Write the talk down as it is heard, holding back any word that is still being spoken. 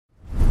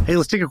Hey,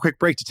 let's take a quick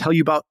break to tell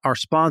you about our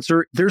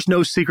sponsor. There's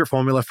no secret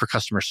formula for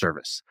customer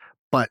service,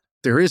 but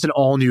there is an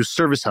all-new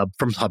Service Hub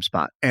from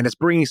HubSpot, and it's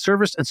bringing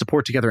service and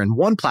support together in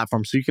one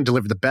platform so you can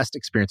deliver the best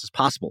experiences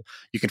possible.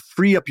 You can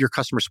free up your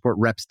customer support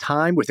reps'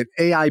 time with an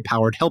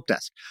AI-powered help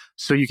desk,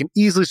 so you can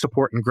easily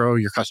support and grow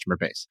your customer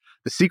base.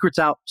 The secret's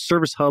out.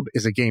 Service Hub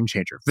is a game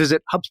changer.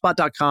 Visit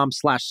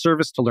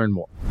HubSpot.com/service to learn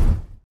more.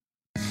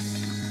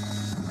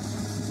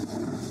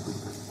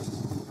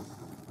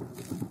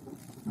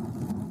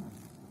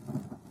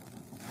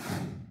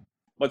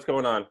 What's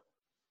going on?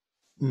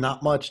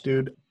 Not much,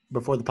 dude.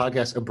 Before the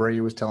podcast,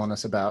 Abreu was telling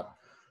us about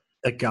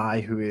a guy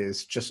who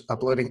is just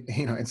uploading,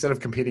 instead of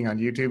competing on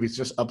YouTube, he's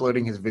just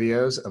uploading his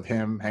videos of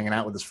him hanging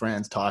out with his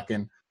friends,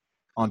 talking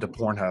onto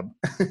Pornhub.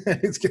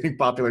 It's getting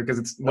popular because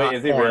it's not Wait,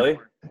 is he porn. really?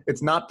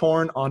 It's not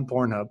porn on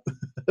Pornhub.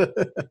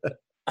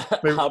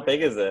 How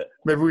big is it?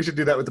 Maybe we should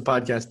do that with the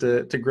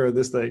podcast to grow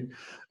this thing.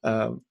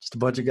 Just a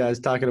bunch of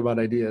guys talking about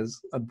ideas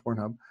on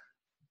Pornhub.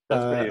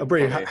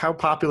 Abreu, how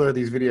popular are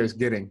these videos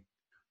getting?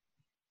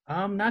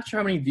 I'm not sure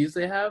how many views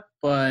they have,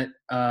 but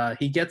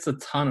he gets a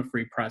ton of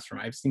free press from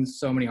it. I've seen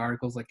so many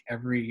articles, like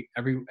every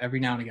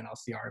now and again, I'll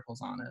see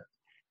articles on it.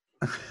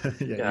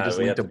 You just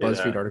linked a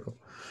BuzzFeed article.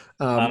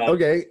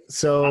 Okay, what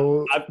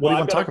so what do you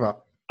want to talk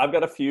about? I've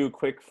got a few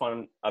quick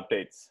fun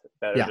updates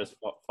that are just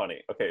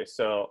funny. Okay,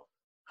 so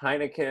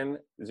Heineken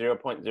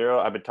 0.0,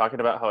 I've been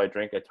talking about how I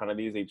drink a ton of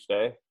these each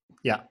day.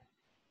 Yeah.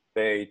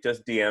 They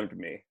just DM'd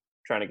me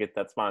trying to get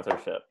that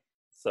sponsorship.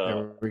 So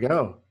there we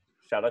go.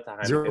 Shout out to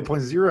Heineken.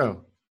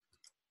 0.0.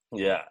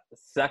 Yeah.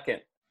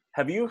 Second,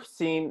 did you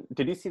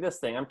see this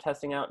thing I'm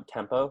testing out,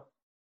 Tempo?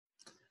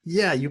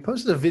 Yeah, you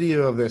posted a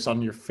video of this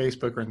on your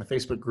Facebook or in the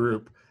Facebook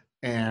group,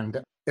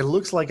 and it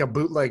looks like a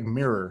bootleg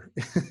mirror.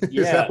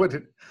 Is that what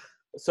it...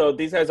 So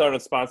these guys aren't a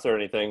sponsor or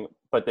anything,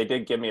 but they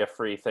did give me a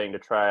free thing to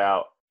try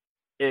out.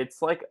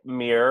 It's like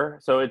mirror.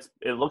 So it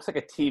looks like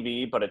a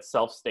TV, but it's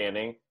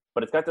self-standing.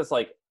 But it's got this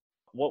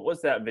what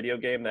was that video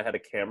game that had a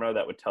camera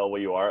that would tell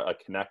where you are, a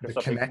Kinect or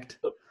something? Kinect?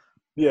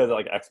 Yeah,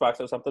 like Xbox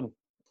or something.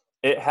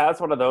 It has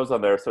one of those on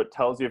there, so it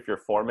tells you if your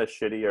form is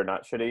shitty or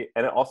not shitty.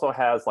 And it also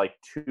has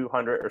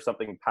 200 or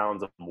something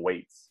pounds of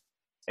weights.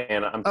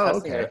 And I'm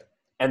testing it.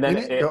 And then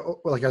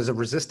like as a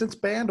resistance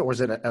band, or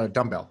is it a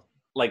dumbbell?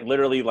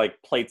 Literally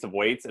plates of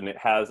weights, and it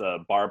has a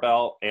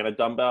barbell and a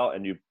dumbbell,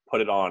 and you put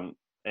it on.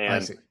 And, I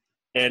see.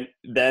 And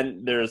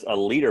then there's a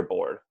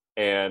leaderboard,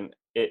 and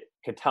it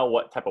can tell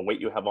what type of weight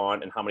you have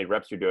on and how many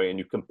reps you're doing, and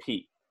you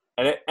compete.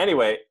 And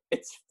anyway,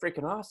 it's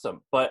freaking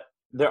awesome. But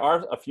there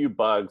are a few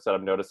bugs that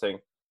I'm noticing.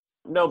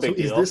 No big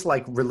deal. Is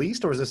this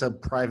released, or is this a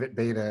private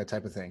beta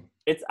type of thing?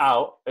 It's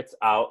out. It's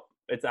out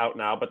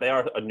now, but they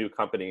are a new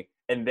company.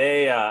 And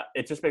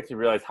it just makes you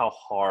realize how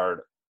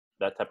hard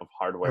that type of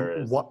hardware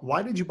is.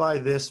 Why did you buy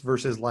this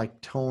versus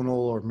Tonal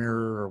or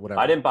Mirror or whatever?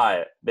 I didn't buy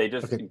it. They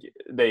just,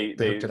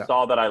 they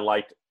saw that I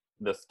liked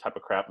this type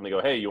of crap, and they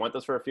go, hey, you want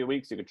this for a few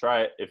weeks? You can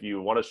try it. If you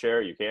want to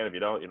share, you can. If you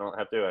don't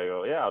have to. I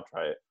go, yeah, I'll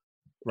try it.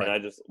 Right. And I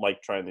just like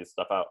trying these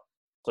stuff out.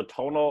 So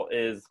Tonal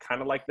is kind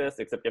of like this,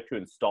 except you have to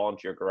install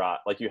into your garage.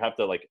 You have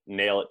to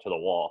nail it to the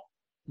wall.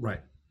 Right.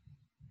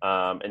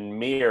 And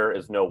Mirror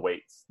is no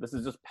weights. This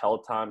is just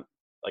Peloton,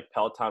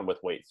 Peloton with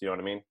weights. You know what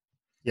I mean?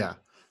 Yeah.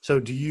 So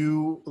do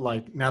you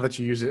now that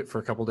you use it for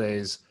a couple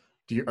days,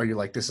 are you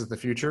this is the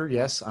future?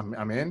 Yes,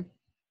 I'm in.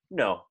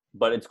 No,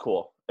 but it's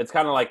cool. It's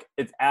kind of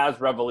it's as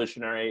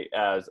revolutionary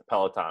as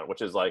Peloton,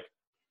 which is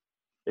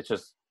it's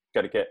just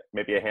got to get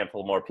maybe a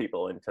handful more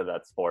people into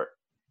that sport.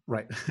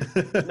 Right.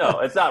 No,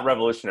 it's not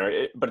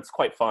revolutionary, but it's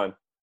quite fun.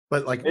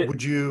 But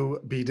would you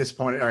be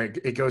disappointed? All right,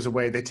 it goes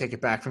away. They take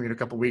it back from you in a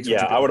couple of weeks.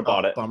 Yeah, I would have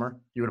bought it. Bummer.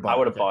 You would have bought it. I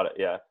would have bought it.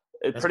 Yeah,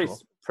 it's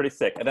That's pretty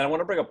sick. And then I want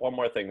to bring up one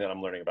more thing that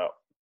I'm learning about.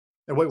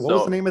 And wait, what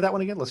was the name of that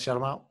one again? Let's shout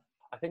them out.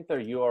 I think their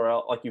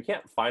URL, you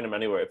can't find them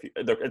anywhere.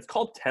 It's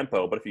called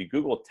Tempo, but if you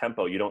Google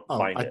Tempo, you don't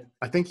find it.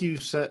 I think you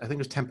said, it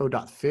was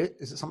tempo.fit.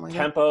 Is it something like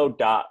that?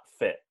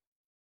 Tempo.fit.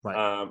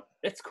 Right.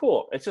 It's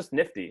cool. It's just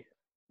nifty.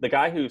 The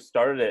guy who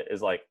started it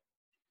is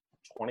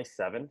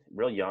 27,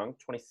 real young,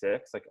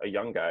 26, a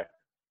young guy.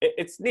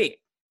 It's neat.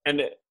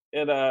 And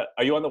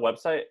are you on the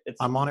website?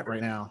 I'm on it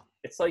right now.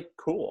 It's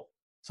cool.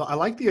 So I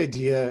like the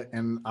idea,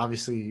 and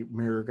obviously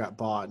Mirror got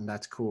bought, and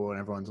that's cool. And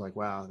everyone's like,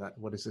 wow,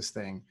 what is this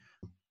thing?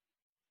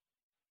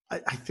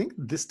 I think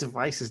this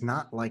device is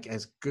not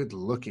as good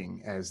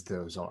looking as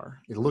those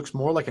are. It looks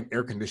more like an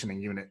air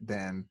conditioning unit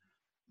than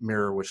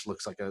Mirror, which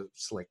looks like a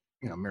slick,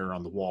 mirror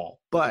on the wall.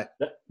 But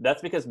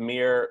that's because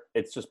Mirror,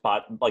 it's just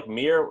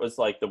Mirror was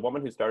the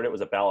woman who started it was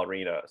a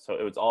ballerina, so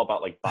it was all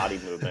about body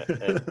movement.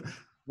 And,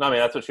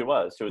 that's what she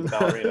was. She was a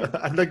ballerina.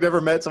 I've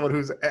never met someone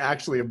who's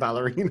actually a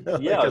ballerina.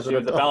 Yeah, she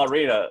was a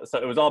ballerina. So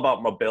it was all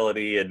about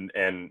mobility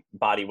and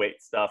body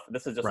weight stuff.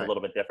 This is just a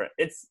little bit different.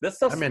 This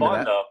stuff's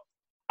fun though.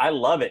 I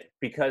love it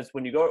because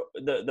when you go,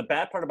 the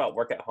bad part about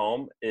working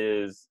out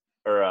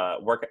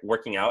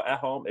at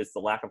home is the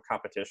lack of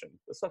competition.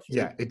 This stuff's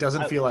it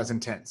doesn't feel as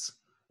intense.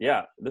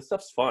 Yeah, this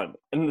stuff's fun.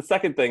 And the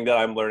second thing that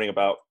I'm learning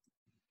about,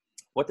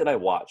 what did I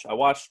watch? I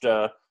watched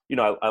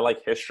I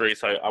like history,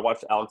 so I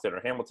watched Alexander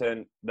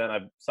Hamilton. Then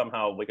I've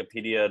somehow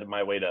Wikipedia'd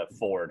my way to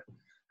Ford.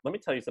 Let me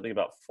tell you something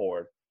about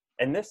Ford.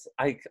 And this,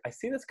 I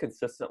see this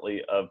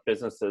consistently of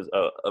businesses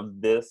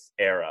of this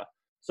era.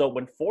 So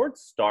when Ford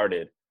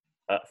started,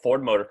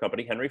 Ford Motor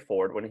Company, Henry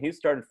Ford, when he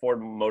started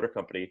Ford Motor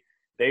Company,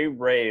 they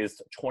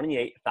raised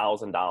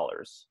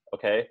 $28,000,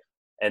 okay?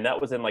 And that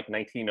was in like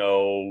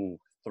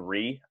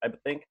 1903, I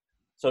think.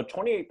 So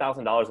 $28,000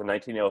 in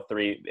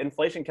 1903.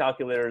 Inflation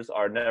calculators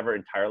are never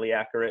entirely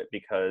accurate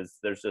because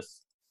there's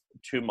just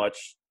too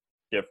much.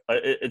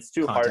 It's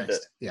too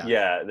Context. Hard to.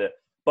 Yeah.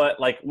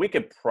 But like we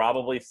could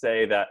probably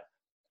say that.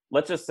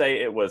 Let's just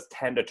say it was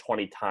 10 to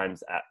 20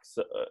 times x,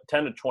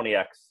 10 to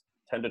 20x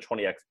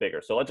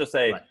bigger. So let's just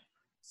say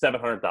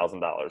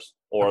 $700,000,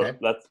 or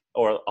that's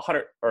or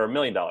 $100 or $1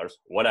 million,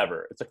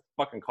 whatever. It's a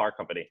fucking car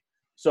company.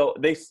 So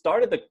they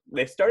started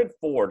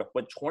Ford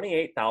with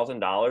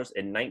 $28,000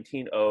 in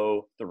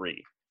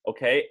 1903.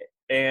 Okay,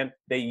 and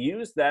they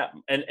used that,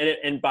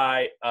 and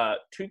by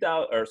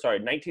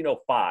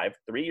 1905,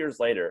 3 years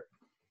later,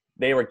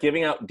 they were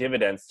giving out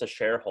dividends to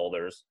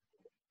shareholders,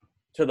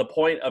 to the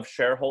point of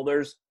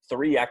shareholders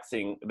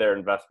 3xing their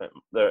investment.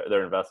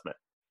 Their investment.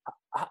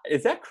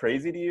 Is that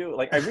crazy to you?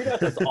 Like I read about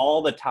this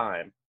all the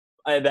time.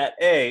 That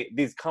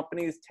these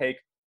companies take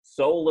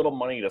so little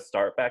money to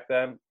start back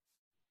then.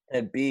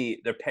 And B,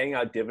 they're paying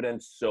out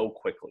dividends so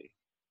quickly.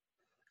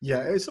 Yeah,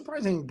 it's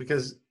surprising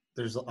because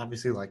there's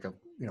obviously like a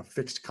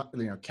fixed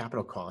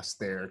capital cost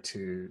there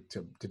to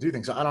do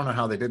things. So I don't know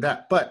how they did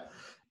that, but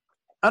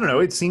I don't know.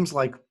 It seems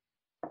like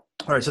all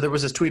right. So there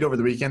was this tweet over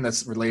the weekend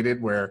that's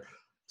related where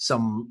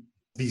some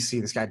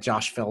VC, this guy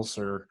Josh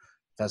Felser,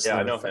 I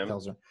know him.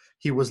 Felser,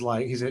 he was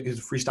like he's a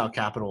Freestyle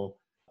Capital,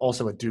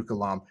 also a Duke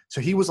alum. So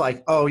he was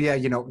like, oh yeah,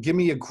 give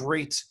me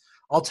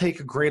I'll take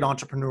a great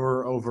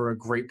entrepreneur over a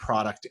great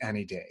product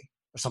any day,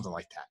 or something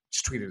like that.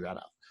 Just tweeted that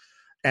out.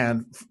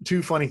 And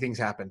two funny things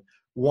happened.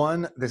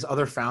 One, this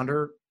other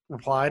founder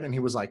replied, and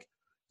he was like,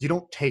 you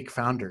don't take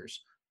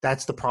founders.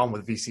 That's the problem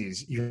with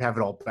VCs. You have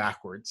it all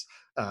backwards.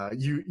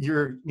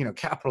 Your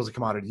capital is a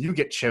commodity. You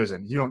get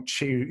chosen. You don't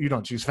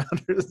choose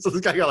founders. So this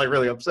guy got like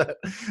really upset.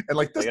 And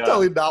like that's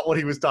totally not what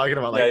he was talking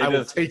about. Like I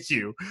will take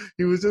you.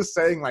 He was just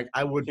saying like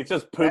I would. He's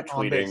just poop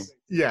tweeting.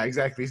 Yeah,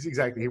 exactly.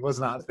 He was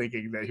not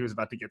thinking that he was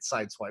about to get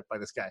sideswiped by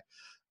this guy.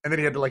 And then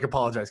he had to like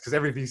apologize because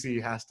every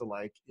VC has to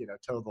like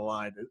toe the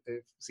line.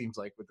 It seems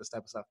like with this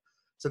type of stuff.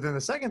 So then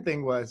the second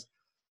thing was,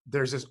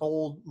 there's this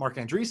old Mark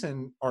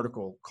Andreessen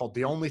article called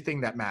The Only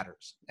Thing That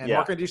Matters. And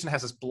Mark Andreessen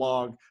has this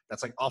blog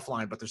that's like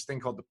offline, but there's a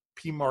thing called the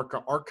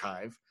PMark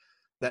Archive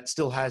that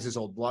still has his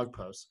old blog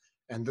posts.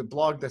 And the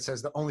blog that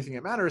says The Only Thing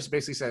That Matters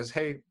basically says,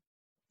 hey,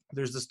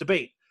 there's this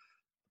debate.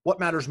 What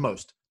matters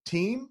most,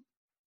 team,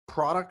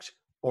 product,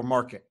 or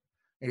market?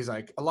 And he's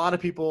like, a lot of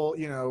people,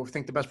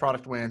 think the best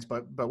product wins,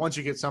 but once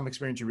you get some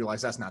experience, you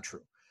realize that's not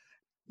true.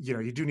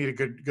 You do need a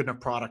good enough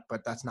product,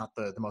 but that's not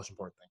the most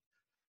important thing.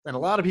 And a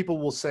lot of people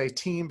will say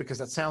team because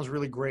that sounds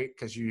really great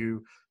because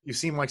you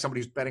seem like somebody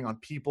who's betting on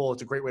people.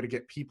 It's a great way to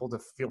get people to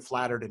feel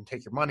flattered and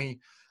take your money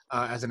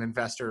as an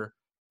investor.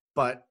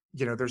 But,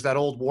 there's that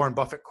old Warren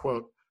Buffett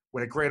quote,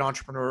 when a great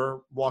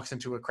entrepreneur walks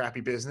into a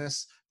crappy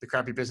business, the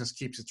crappy business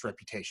keeps its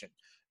reputation.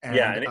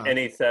 And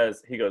he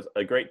says,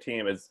 a great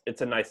team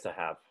it's a nice to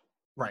have.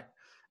 Right.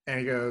 And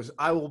he goes,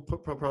 I will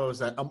propose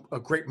that a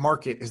great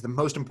market is the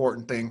most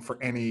important thing for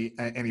any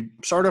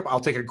startup. I'll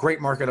take a great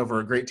market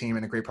over a great team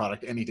and a great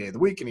product any day of the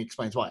week. And he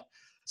explains why.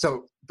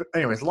 So, but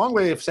anyways, long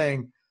way of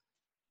saying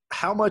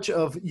how much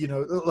of,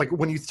 like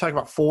when you talk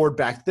about Ford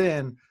back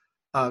then,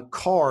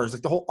 cars,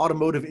 like the whole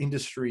automotive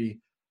industry,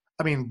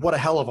 I mean, what a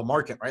hell of a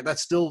market, right?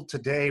 That's still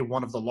today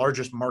one of the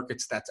largest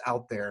markets that's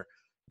out there.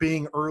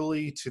 Being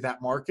early to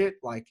that market,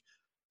 like,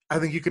 I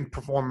think you can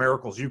perform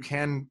miracles. You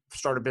can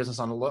start a business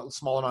on a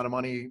small amount of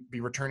money, be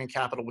returning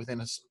capital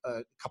within a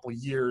couple of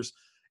years,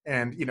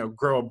 and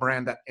grow a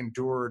brand that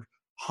endured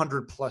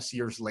 100+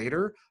 years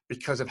later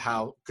because of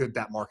how good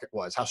that market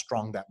was, how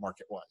strong that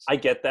market was. I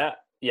get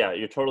that. Yeah,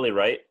 you're totally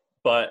right.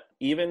 But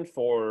even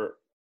for,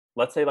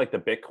 let's say, like the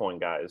Bitcoin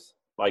guys,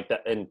 like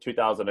that in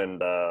 2000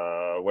 and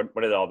when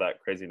did all that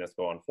craziness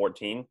go on?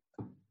 14.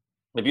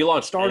 If you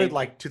launched, started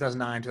like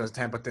 2009,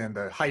 2010, but then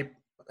the hype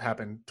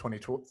happened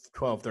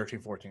 2012, 13,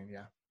 14.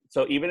 Yeah.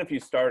 So even if you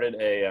started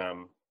a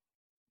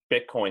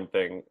Bitcoin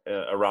thing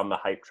around the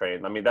hype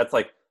train, I mean, that's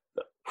like,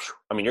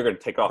 you're going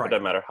to take off. Right. It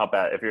doesn't matter how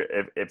bad,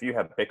 if you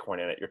have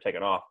Bitcoin in it, you're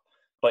taking off.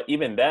 But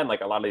even then,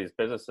 like a lot of these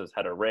businesses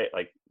had to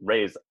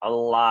raise a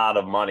lot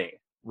of money.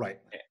 Right.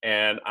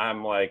 And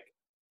I'm like,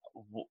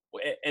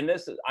 and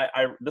this is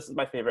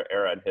my favorite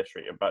era in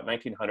history, about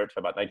 1900 to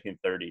about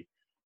 1930.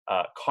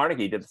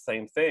 Carnegie did the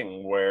same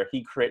thing where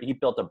he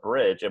built a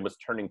bridge and was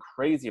turning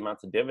crazy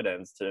amounts of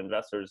dividends to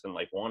investors in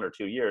like 1 or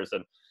 2 years.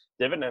 And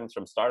dividends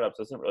from startups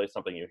isn't really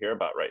something you hear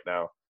about right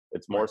now.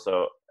 It's more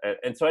so.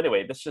 And so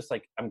anyway, this just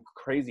like, I'm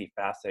crazy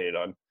fascinated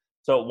on.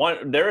 So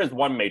there is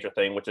one major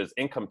thing, which is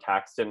income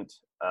tax didn't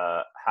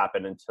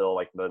happen until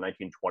like the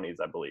 1920s,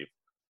 I believe.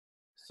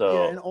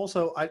 So yeah, and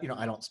also I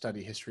don't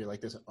study history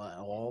like this at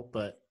all,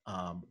 but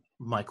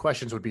my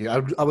questions would be, I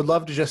would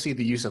love to just see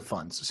the use of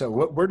funds. So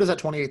where does that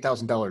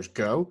 $28,000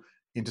 go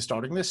into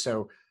starting this?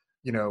 So,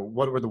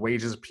 what were the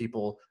wages of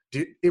people?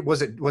 Was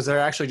there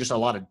actually just a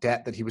lot of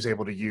debt that he was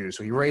able to use?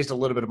 So he raised a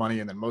little bit of money,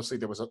 and then mostly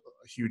there was a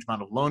huge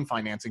amount of loan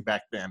financing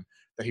back then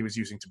that he was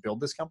using to build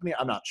this company.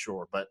 I'm not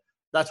sure, but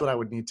that's what I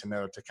would need to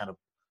know to kind of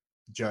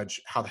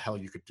judge how the hell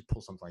you could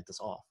pull something like this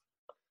off.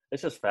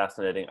 It's just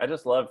fascinating. I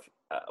just love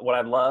what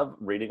I love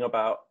reading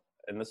about,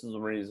 and this is the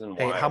reason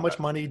why. Hey, how much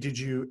money did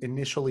you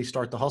initially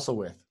start the hustle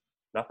with?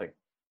 Nothing.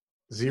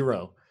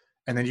 0.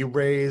 And then you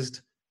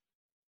raised,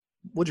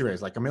 what'd you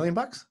raise? Like $1 million?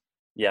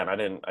 Yeah,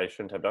 and I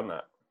shouldn't have done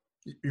that.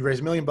 You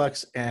raised $1 million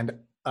and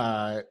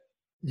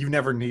you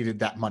never needed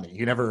that money.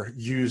 You never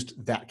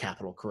used that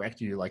capital,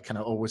 correct? You like kind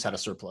of always had a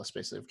surplus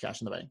basically of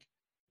cash in the bank.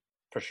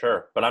 For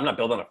sure. But I'm not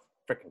building a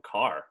freaking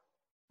car.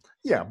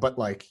 Yeah, but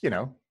like,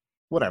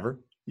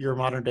 whatever. You're a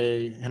modern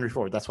day Henry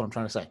Ford. That's what I'm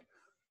trying to say.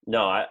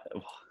 No,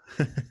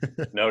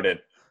 noted.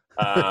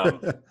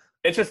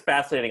 It's just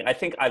fascinating. I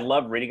think I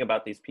love reading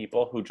about these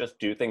people who just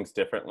do things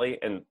differently,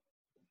 and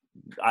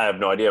I have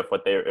no idea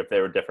if they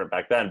were different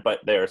back then, but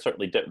they are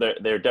certainly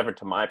they're different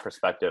to my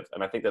perspective,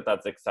 and I think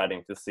that's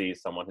exciting to see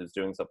someone who's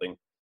doing something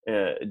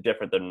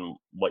different than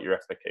what your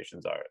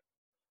expectations are.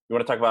 You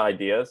want to talk about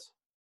ideas?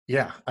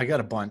 Yeah, I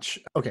got a bunch.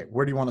 Okay,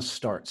 where do you want to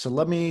start? So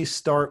let me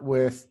start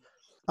with.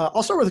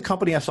 I'll start with a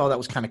company I saw that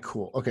was kind of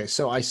cool. Okay,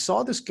 so I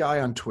saw this guy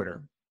on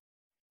Twitter.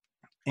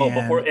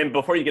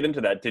 Before you get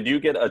into that, did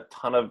you get a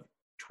ton of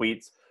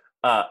tweets?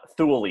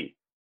 Thule.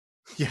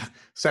 Yeah,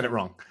 said it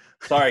wrong.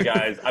 Sorry,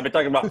 guys. I've been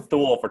talking about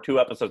Thule for 2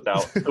 episodes now.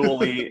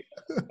 Thule, and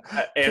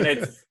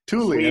it's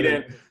Thule,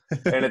 Sweden,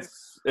 and is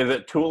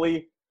it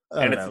Thule?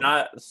 And it's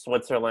not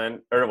Switzerland.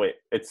 Or wait,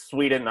 it's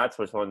Sweden, not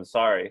Switzerland.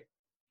 Sorry.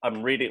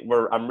 I'm reading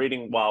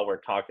while we're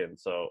talking,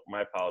 so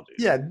my apologies.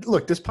 Yeah,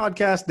 look, this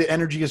podcast, the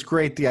energy is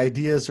great, the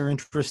ideas are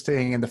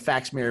interesting, and the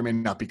facts may or may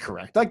not be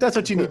correct. Like that's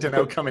what you need to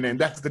know coming in.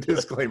 That's the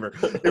disclaimer.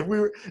 If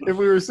we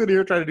were sitting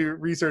here trying to do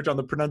research on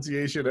the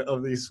pronunciation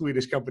of these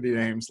Swedish company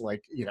names,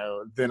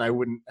 then I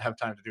wouldn't have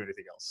time to do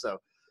anything else. So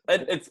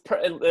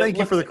thank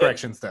you for the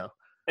corrections, though.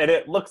 And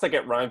it looks like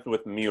it rhymes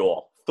with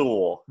mule,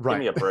 Thule. Right. Give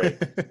me a break.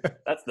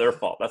 That's their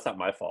fault. That's not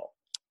my fault.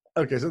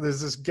 Okay, so there's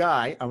this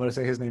guy, I'm going to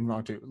say his name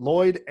wrong too,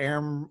 Lloyd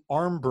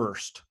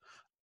Armburst.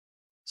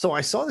 So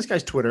I saw this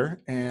guy's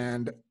Twitter,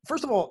 and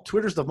first of all,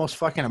 Twitter's the most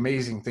fucking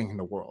amazing thing in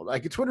the world.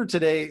 Like Twitter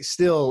today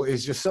still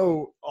is just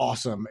so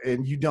awesome,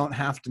 and you don't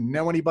have to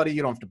know anybody,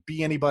 you don't have to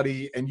be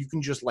anybody, and you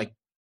can just like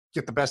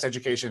get the best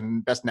education,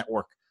 best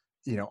network,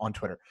 on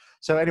Twitter.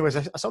 So anyways,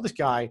 I saw this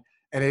guy,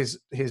 and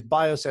his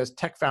bio says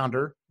tech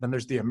founder, then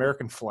there's the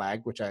American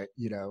flag, which I,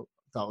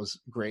 thought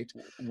was great.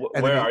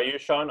 Where are you,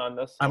 Sean, on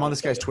this? I'm on this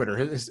guy's Twitter.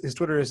 His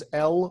Twitter is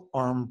L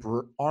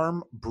Armbrust,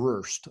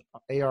 ARMBRUST.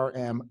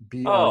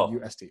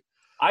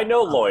 I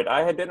know Lloyd.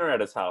 I had dinner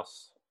at his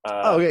house.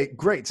 Okay,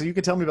 great. So you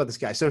can tell me about this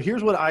guy. So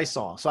here's what I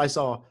saw. So I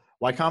saw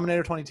Y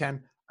Combinator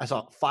 2010. I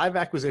saw 5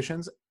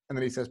 acquisitions, and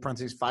then he says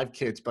parentheses 5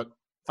 kids, but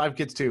 5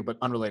 kids too, but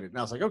unrelated. And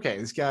I was like, okay,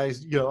 this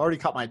guy's already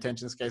caught my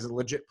attention. This guy's a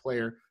legit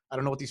player. I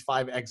don't know what these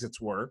 5 exits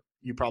were.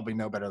 You probably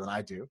know better than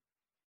I do.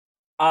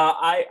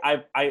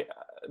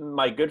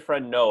 My good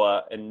friend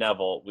Noah and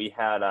Neville, we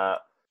had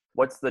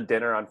what's the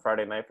dinner on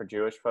Friday night for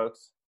Jewish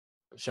folks?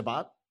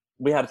 Shabbat?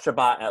 We had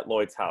Shabbat at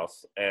Lloyd's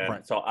house, and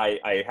right. So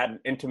I had an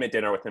intimate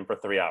dinner with him for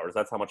 3 hours.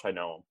 That's how much I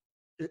know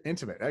him.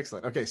 Intimate,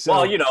 excellent. Okay, so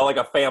like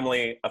a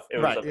family. A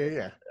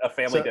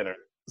family dinner.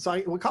 So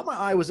what caught my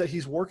eye was that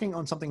he's working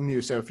on something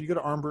new. So if you go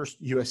to Armburst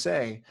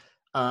USA,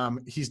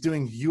 he's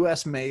doing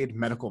U.S.-made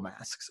medical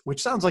masks,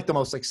 which sounds like the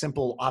most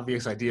simple,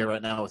 obvious idea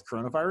right now with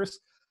coronavirus.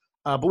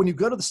 But when you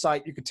go to the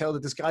site, you could tell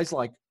that this guy's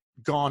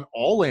gone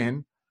all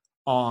in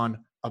on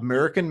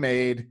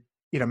American-made,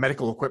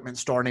 medical equipment,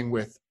 starting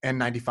with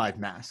N95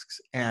 masks.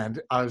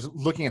 And I was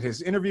looking at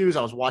his interviews,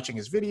 I was watching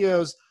his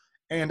videos,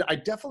 and I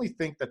definitely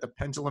think that the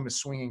pendulum is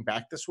swinging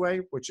back this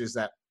way, which is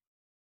that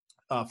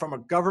from a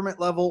government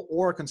level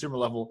or a consumer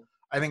level,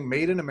 I think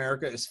made in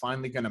America is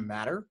finally going to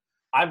matter.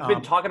 I've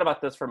been talking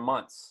about this for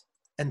months.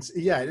 And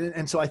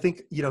so I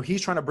think,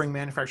 he's trying to bring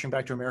manufacturing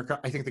back to America.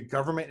 I think the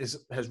government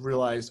has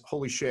realized,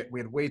 holy shit, we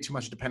had way too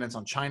much dependence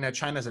on China.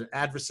 China's an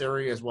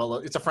adversary as well.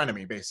 It's a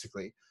frenemy,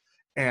 basically.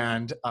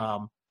 And,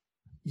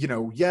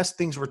 yes,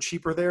 things were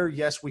cheaper there.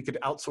 Yes, we could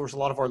outsource a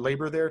lot of our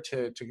labor there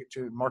to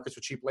markets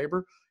with cheap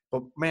labor.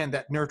 But, man,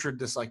 that nurtured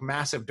this,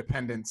 massive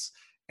dependence.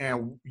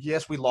 And,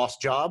 yes, we lost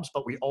jobs,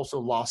 but we also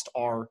lost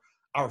our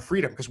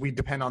freedom because we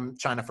depend on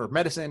China for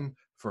medicine,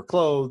 for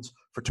clothes,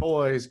 for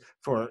toys,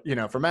 for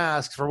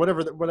masks, for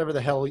whatever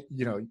the hell,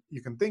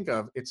 you can think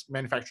of. It's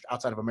manufactured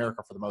outside of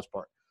America for the most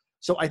part.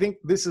 So I think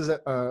this is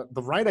the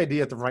right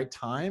idea at the right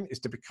time is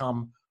to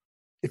become,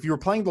 if you're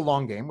playing the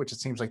long game, which it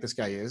seems like this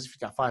guy is, if he's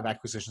got 5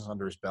 acquisitions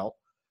under his belt,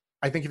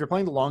 I think if you're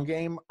playing the long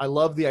game, I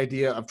love the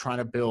idea of trying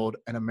to build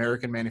an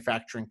American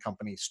manufacturing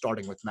company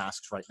starting with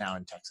masks right now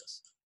in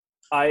Texas.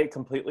 I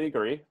completely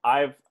agree.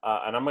 And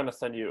I'm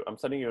sending you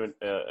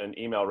an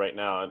email right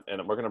now,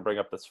 and we're going to bring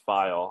up this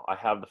file. I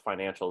have the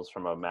financials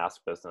from a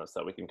mask business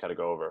that we can kind of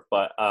go over.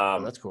 But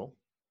that's cool.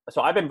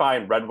 So I've been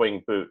buying Red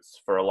Wing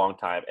boots for a long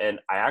time, and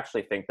I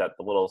actually think that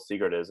the little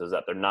secret is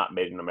that they're not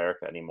made in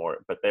America anymore.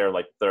 But they're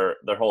like their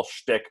whole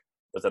shtick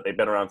is that they've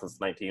been around since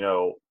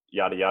 1900,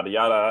 yada yada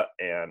yada,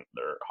 and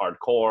they're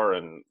hardcore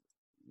and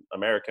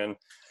American.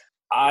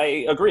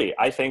 I agree.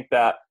 I think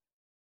that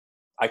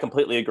I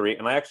completely agree,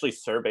 and I actually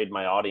surveyed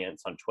my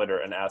audience on Twitter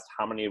and asked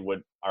how many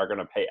are going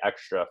to pay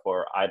extra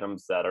for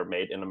items that are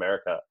made in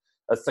America.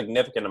 A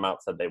significant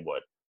amount said they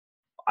would.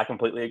 I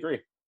completely agree.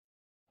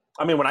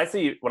 I mean, when I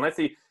see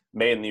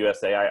made in the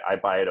USA, I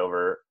buy it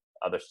over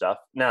other stuff.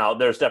 Now,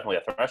 there's definitely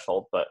a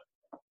threshold, but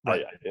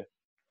right. I do.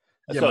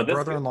 Yeah, so my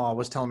brother-in-law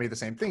was telling me the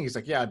same thing. He's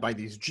like, yeah, I buy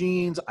these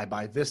jeans. I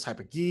buy this type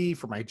of gi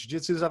for my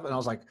jiu-jitsu stuff. And I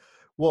was like,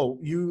 well,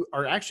 you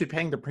are actually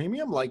paying the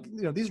premium? Like,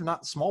 these are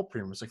not small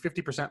premiums, like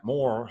 50%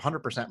 more,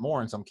 100%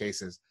 more in some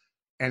cases.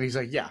 And he's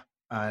like, yeah.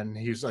 And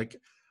he's like,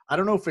 I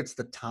don't know if it's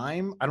the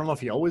time. I don't know if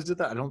he always did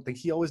that. I don't think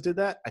he always did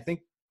that. I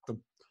think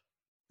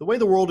the way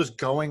the world is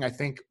going, I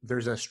think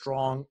there's a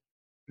strong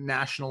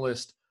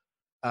nationalist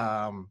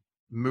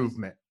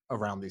movement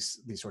around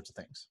these sorts of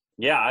things.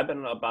 Yeah, I've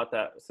been about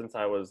that since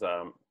I was,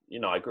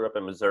 I grew up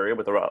in Missouri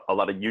with a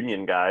lot of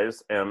union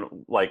guys, and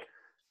like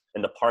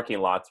in the parking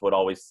lots would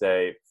always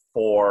say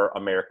for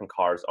American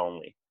cars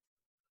only.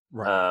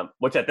 Right.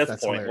 Which at this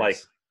point,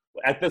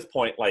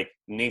 like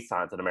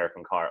Nissan's an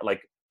American car.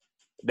 Like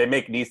they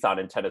make Nissan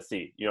in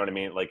Tennessee. You know what I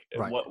mean? Like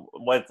right.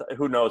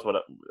 Who knows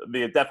what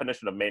the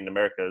definition of made in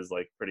America is,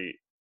 like pretty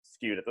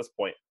skewed at this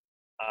point.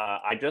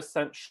 I just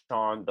sent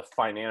Sean the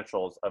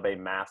financials of a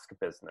mask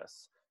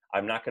business.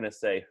 I'm not going to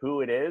say who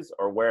it is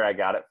or where I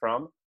got it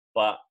from,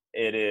 but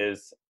it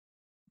is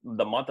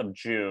the month of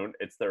June.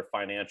 It's their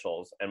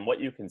financials. And what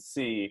you can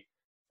see,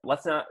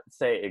 let's not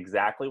say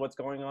exactly what's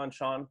going on,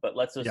 Sean, but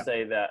let's just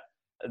say that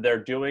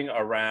they're doing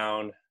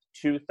around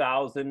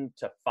 2,000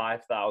 to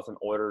 5,000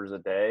 orders a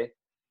day,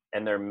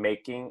 and they're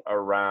making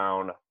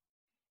around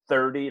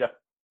 $30,000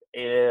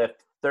 to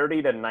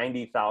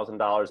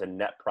 $90,000 in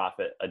net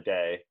profit a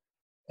day.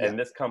 And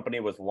this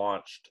company was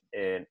launched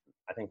in,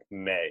 I think,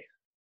 May.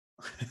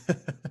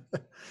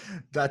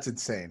 That's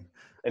insane.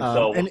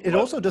 And it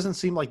also doesn't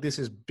seem like this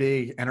is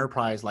big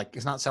enterprise. Like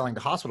it's not selling to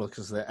hospitals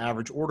because the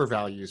average order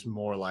value is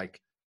more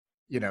like,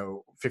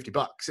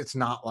 $50. It's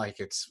not like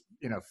it's,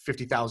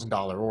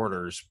 $50,000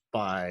 orders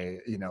by,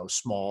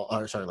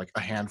 like a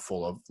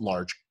handful of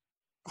large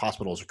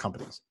hospitals or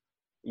companies.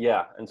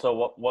 Yeah. And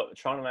so what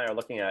Sean and I are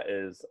looking at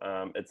is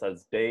it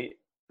says date,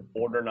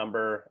 order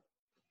number,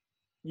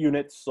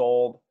 units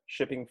sold,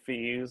 shipping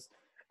fees,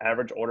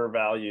 average order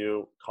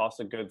value,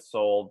 cost of goods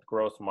sold,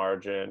 gross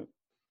margin,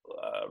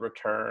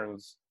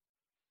 returns,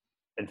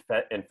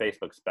 and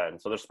Facebook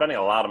spend. So they're spending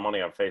a lot of money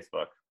on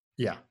Facebook.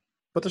 Yeah,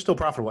 but they're still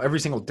profitable. Every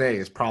single day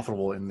is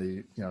profitable in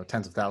the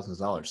tens of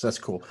thousands of dollars. So that's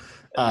cool.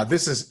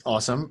 This is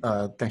awesome.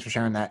 Thanks for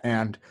sharing that.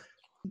 And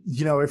if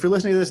you're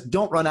listening to this,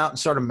 don't run out and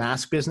start a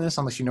mask business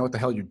unless you know what the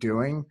hell you're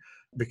doing,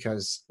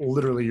 because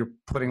literally you're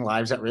putting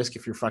lives at risk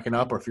if you're fucking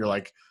up, or if you're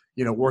like,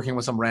 working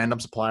with some random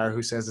supplier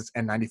who says it's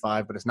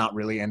N95, but it's not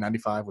really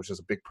N95, which is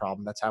a big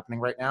problem that's happening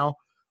right now.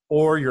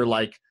 Or you're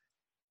like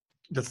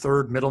the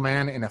third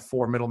middleman in a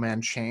 4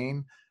 middleman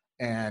chain,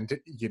 and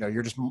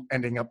you're just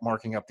ending up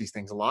marking up these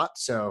things a lot.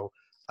 So,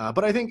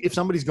 but I think if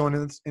somebody's going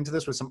into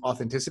this with some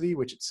authenticity,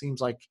 which it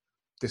seems like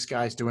this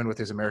guy's doing with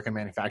his American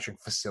manufacturing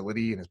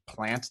facility and his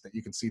plant that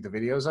you can see the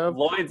videos of.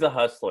 Lloyd's a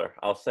hustler.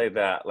 I'll say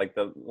that. Like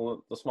the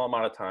small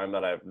amount of time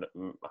that I've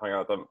hung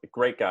out with him,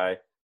 great guy.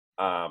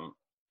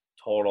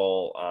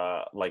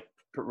 Total like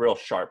real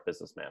sharp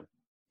businessman.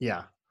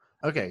 Yeah.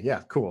 Okay.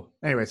 Yeah. Cool.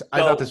 Anyways, I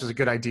thought this was a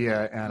good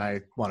idea, and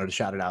I wanted to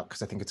shout it out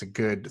because I think it's a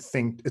good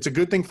thing. It's a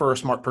good thing for a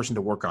smart person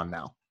to work on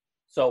now.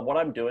 So what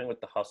I'm doing with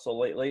the hustle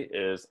lately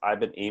is I've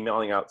been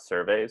emailing out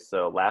surveys.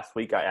 So last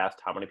week I asked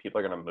how many people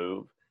are going to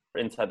move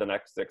inside the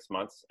next 6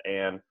 months,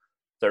 and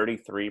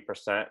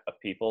 33% of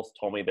people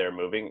told me they're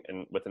moving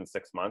within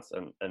 6 months,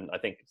 and I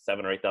think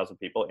 7,000 or 8,000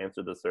 people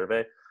answered the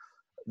survey.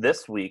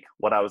 This week,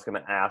 what I was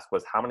going to ask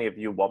was how many of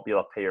you won't be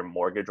able to pay your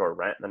mortgage or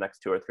rent in the next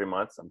 2 or 3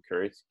 months. I'm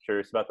curious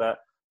about that.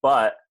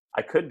 But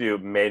I could do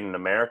made in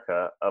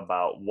America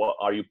about what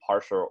are you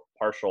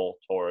partial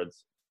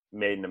towards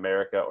made in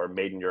America or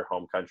made in your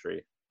home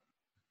country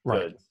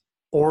goods.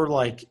 Or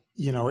like,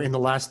 in the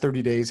last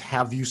 30 days,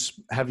 have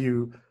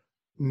you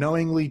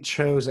knowingly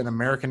chose an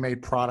American made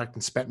product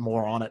and spent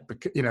more on it?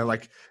 Because,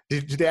 like,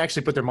 did they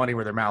actually put their money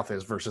where their mouth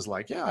is versus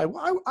like, yeah,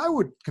 I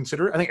would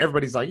consider it. I think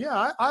everybody's like,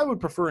 yeah, I would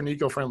prefer an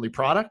eco-friendly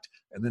product.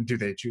 And then do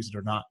they choose it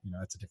or not?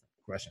 That's a different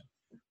question.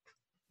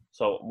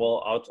 So,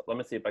 let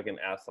me see if I can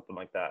ask something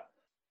like that.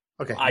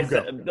 Okay.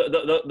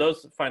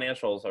 Those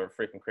financials are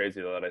freaking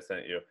crazy though that I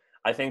sent you.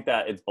 I think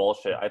that it's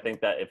bullshit. I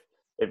think that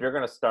if you're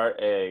going to start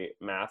a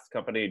mask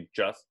company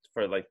just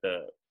for like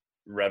the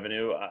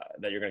revenue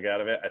that you're going to get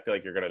out of it, I feel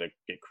like you're going to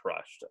get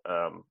crushed,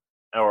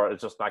 or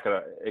it's just not going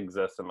to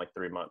exist in like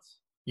 3 months.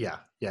 Yeah,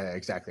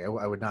 exactly.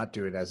 I would not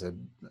do it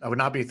I would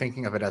not be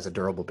thinking of it as a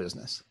durable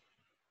business.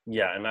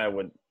 Yeah, and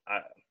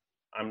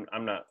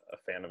I'm not a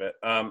fan of it.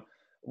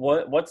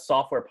 What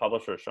software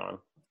publisher, Sean?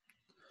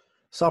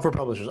 Software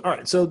publishers. All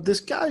right. So this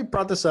guy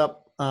brought this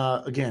up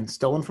again,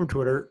 stolen from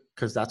Twitter,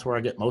 because that's where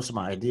I get most of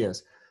my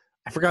ideas.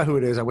 I forgot who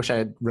it is. I wish I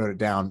had wrote it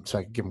down so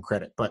I could give him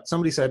credit. But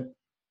somebody said,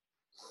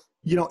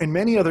 in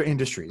many other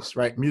industries,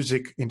 right?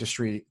 Music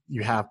industry,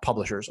 you have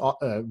publishers.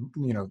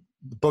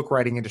 The book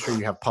writing industry,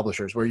 you have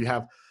publishers, where you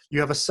have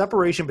a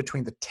separation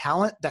between the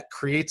talent that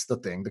creates the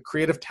thing, the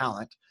creative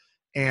talent,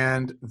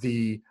 and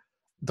the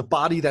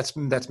body that's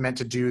meant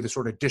to do the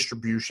sort of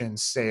distribution,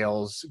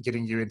 sales,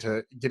 getting you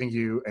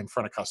in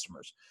front of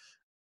customers.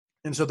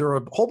 And so there are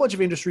a whole bunch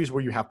of industries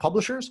where you have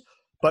publishers,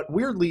 but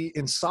weirdly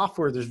in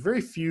software, there's very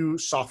few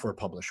software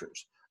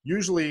publishers.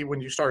 Usually when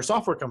you start a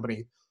software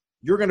company,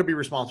 you're going to be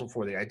responsible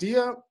for the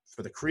idea,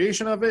 for the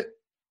creation of it,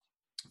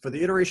 for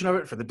the iteration of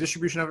it, for the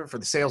distribution of it, for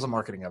the sales and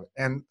marketing of it.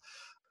 And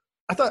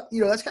I thought,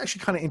 that's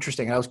actually kind of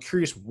interesting. And I was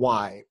curious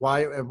why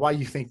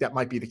you think that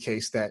might be the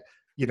case, that,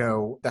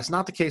 that's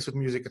not the case with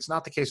music. It's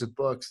not the case with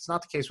books. It's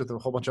not the case with a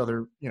whole bunch of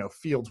other,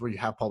 fields where you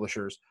have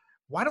publishers.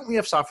 Why don't we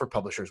have software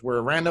publishers where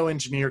a rando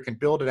engineer can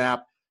build an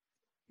app,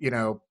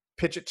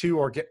 pitch it to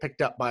or get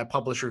picked up by a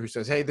publisher who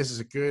says, hey, this is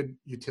a good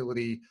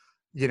utility.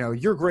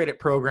 You're great at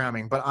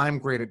programming, but I'm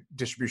great at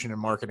distribution and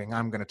marketing.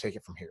 I'm going to take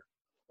it from here.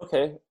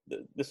 Okay.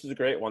 This is a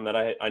great one that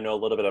I know a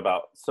little bit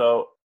about.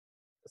 So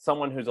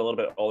someone who's a little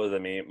bit older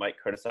than me might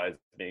criticize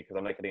me because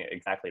I'm not getting it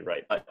exactly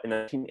right. But in the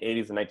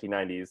 1980s and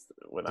 1990s,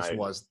 this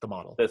was the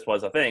model. This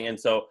was a thing. And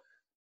so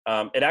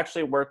it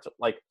actually worked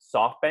like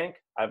SoftBank.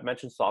 I've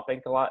mentioned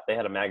SoftBank a lot. They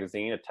had a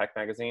magazine, a tech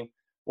magazine.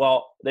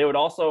 Well, they would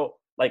also,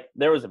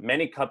 there was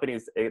many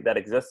companies that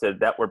existed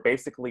that were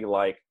basically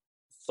like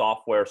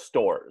software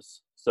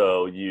stores.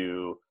 So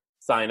you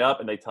sign up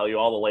and they tell you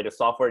all the latest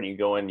software and you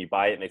go in, you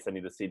buy it and they send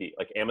you the CD,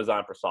 like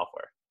Amazon for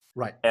software.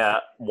 Right.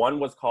 One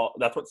was called,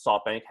 that's what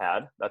SoftBank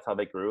had. That's how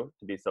they grew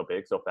to be so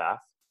big, so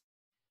fast.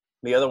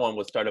 The other one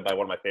was started by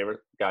one of my favorite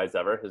guys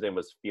ever. His name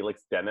was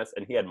Felix Dennis,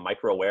 and he had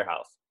Micro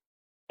Warehouse.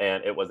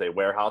 And it was a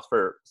warehouse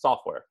for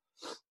software.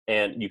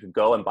 And you could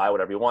go and buy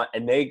whatever you want.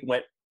 And they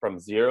went from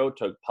zero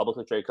to a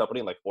publicly traded company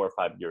in like 4 or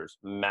 5 years.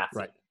 Massive.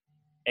 Right.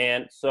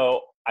 And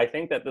so I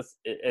think that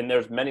and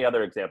there's many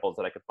other examples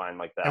that I could find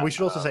like that. And we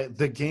should also say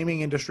the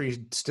gaming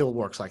industry still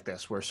works like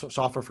this, where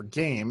software for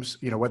games,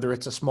 whether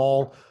it's a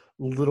small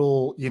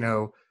little,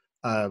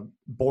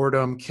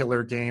 boredom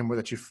killer game where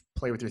that you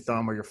play with your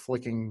thumb or you're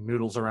flicking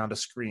noodles around a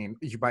screen,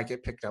 you might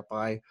get picked up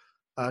by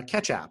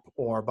Ketchup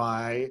or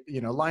by,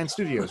 Lion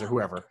Studios or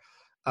whoever.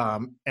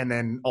 And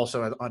then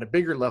also on a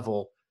bigger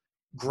level,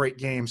 great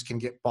games can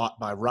get bought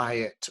by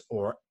Riot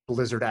or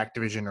Blizzard,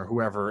 Activision or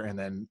whoever. And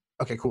then,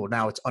 okay, cool.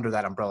 Now it's under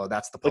that umbrella.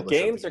 That's the publisher.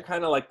 The games are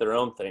kind of like their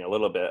own thing a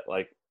little bit.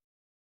 Like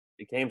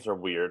the games are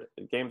weird.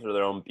 The games are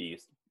their own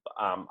beast.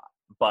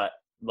 But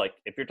like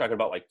if you're talking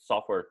about like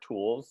software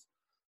tools,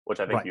 which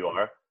I think right. you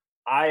are,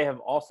 I have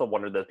also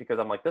wondered this because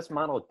I'm like, this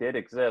model did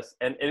exist.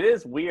 And it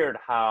is weird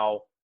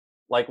how,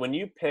 like when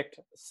you picked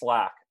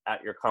Slack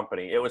at your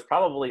company, it was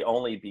probably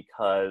only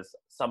because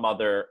some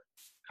other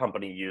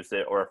company used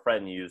it or a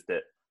friend used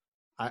it.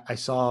 I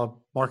saw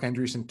Mark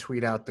Andreessen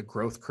tweet out the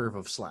growth curve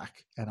of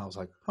Slack, and I was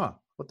like, huh,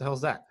 what the hell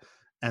is that?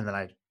 And then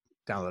I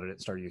downloaded it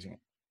and started using it.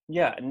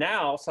 Yeah,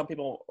 now some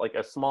people, like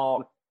a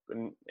small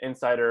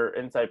inside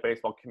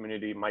baseball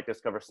community, might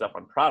discover stuff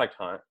on Product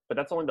Hunt, but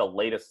that's only the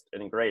latest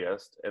and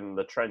greatest and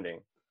the trending.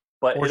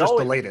 But or just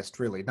the latest,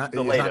 really. It's not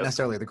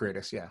necessarily the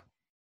greatest, yeah.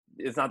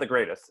 It's not the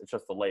greatest. It's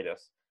just the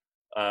latest.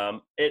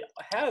 It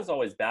has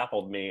always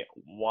baffled me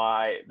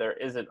why there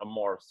isn't a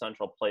more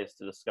central place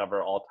to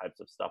discover all types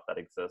of stuff that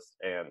exists.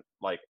 And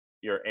like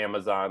your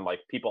Amazon, like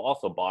people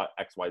also bought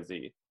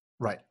XYZ.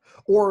 Right.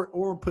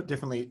 Or put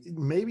differently,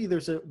 maybe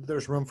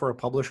there's room for a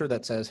publisher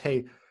that says,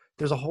 hey,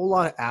 there's a whole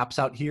lot of apps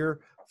out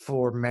here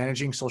for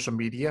managing social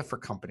media for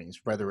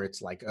companies, whether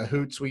it's like a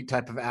Hootsuite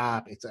type of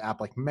app, it's an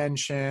app like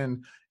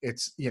Mention,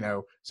 it's,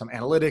 some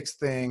analytics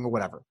thing,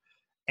 whatever.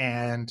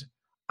 And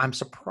I'm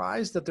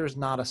surprised that there's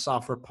not a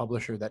software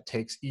publisher that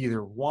takes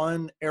either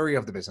one area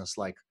of the business,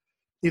 like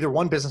either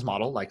one business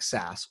model like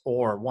SaaS,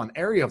 or one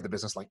area of the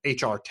business like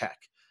HR tech,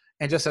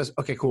 and just says,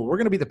 okay, cool, we're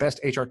going to be the best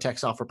HR tech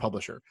software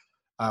publisher.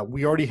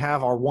 We already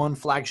have our one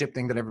flagship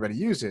thing that everybody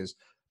uses,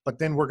 but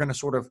then we're going to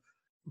sort of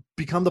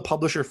become the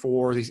publisher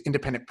for these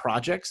independent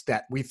projects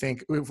that we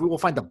think we will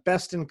find the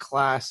best in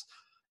class,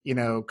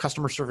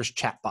 customer service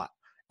chatbot,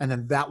 and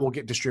then that will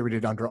get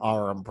distributed under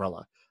our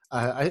umbrella.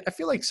 I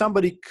feel like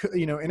somebody,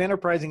 an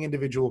enterprising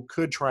individual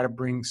could try to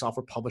bring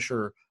software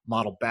publisher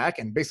model back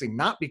and basically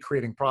not be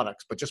creating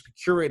products, but just be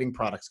curating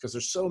products, because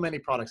there's so many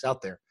products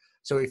out there.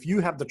 So if you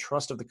have the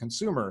trust of the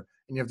consumer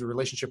and you have the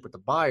relationship with the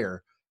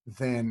buyer,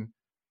 then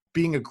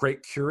being a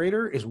great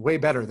curator is way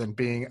better than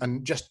being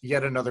just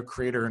yet another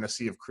creator in a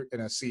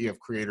sea of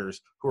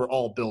creators who are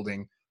all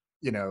building,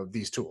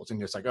 these tools. And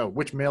you're just like, oh,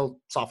 which mail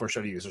software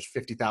should I use? There's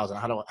 50,000.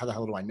 How the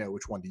hell do I know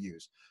which one to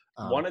use?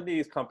 One of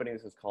these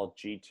companies is called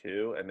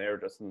G2, and they were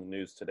just in the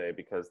news today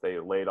because they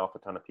laid off a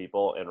ton of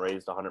people and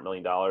raised $100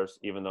 million,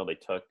 even though they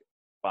took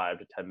 $5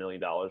 to $10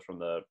 million from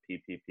the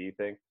PPP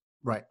thing.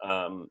 Right.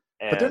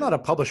 But they're not a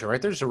publisher,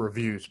 right? They're just a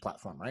reviews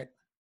platform, right?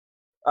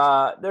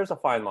 There's a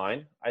fine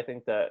line. I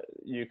think that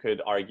you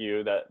could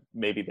argue that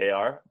maybe they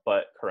are,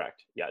 but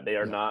correct. Yeah, they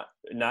are not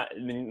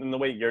in the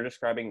way you're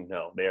describing.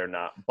 No, they are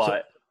not.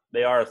 But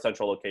they are a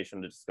central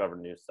location to discover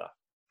new stuff.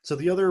 So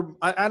the other,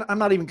 I'm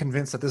not even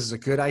convinced that this is a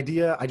good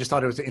idea. I just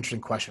thought it was an interesting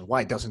question.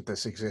 Why doesn't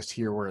this exist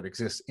here where it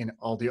exists in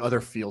all the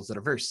other fields that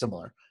are very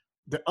similar?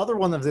 The other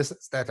one of this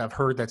that I've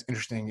heard that's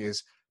interesting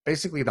is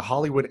basically the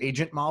Hollywood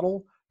agent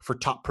model for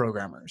top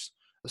programmers.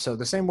 So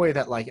the same way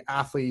that like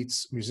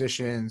athletes,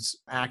 musicians,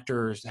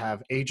 actors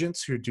have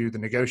agents who do the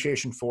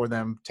negotiation for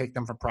them, take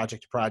them from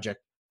project to project,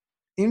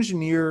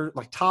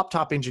 like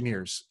top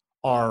engineers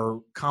are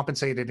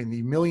compensated in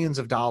the millions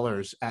of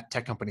dollars at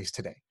tech companies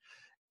today.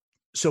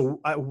 So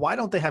why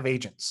don't they have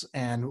agents?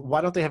 And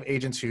why don't they have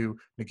agents who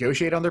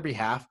negotiate on their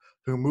behalf,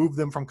 who move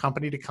them from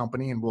company to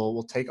company and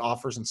will take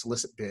offers and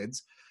solicit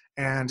bids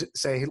and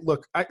say,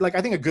 look, I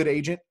think a good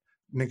agent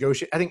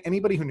I think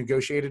anybody who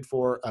negotiated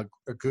for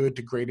a good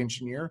to great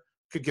engineer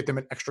could get them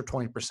an extra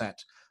 20%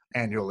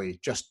 annually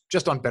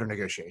just on better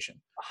negotiation.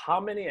 How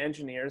many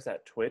engineers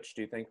at Twitch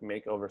do you think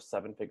make over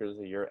 7 figures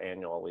a year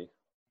annually?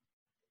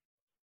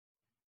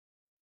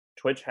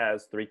 Twitch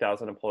has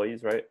 3,000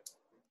 employees, right?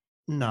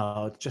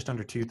 No, it's just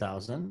under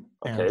 2,000.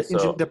 Okay, and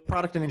so the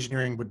product and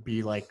engineering would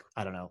be like,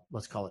 I don't know,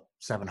 let's call it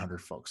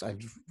 700 folks. I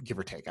give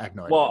or take. I have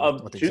no idea.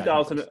 Well,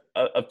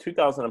 of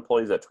 2,000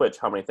 employees at Twitch,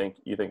 how many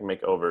you think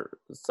make over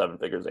 7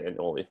 figures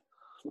annually?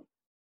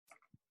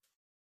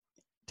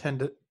 10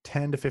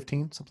 to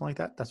 15, something like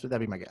that. That'd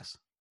be my guess.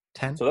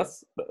 10. So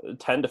that's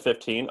 10 to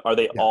 15. Are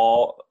they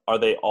all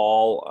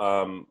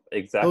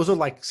execs? Those are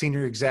like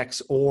senior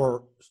execs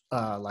or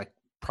like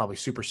probably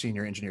super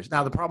senior engineers.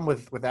 Now, the problem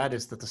with that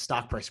is that the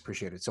stock price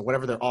appreciated. So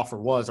whatever their offer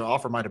was, their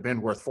offer might have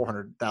been worth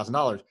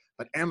 $400,000,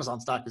 but Amazon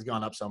stock has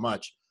gone up so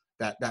much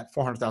that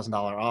 $400,000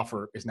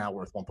 offer is now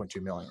worth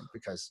 1.2 million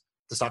because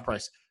the stock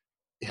price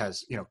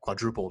has,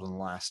 quadrupled in the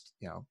last,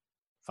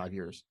 5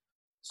 years.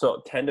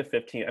 So 10 to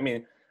 15. I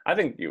mean, I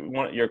think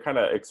you're kind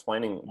of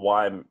explaining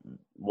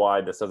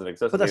why this doesn't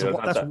exist. But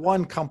that's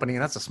one company,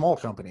 and that's a small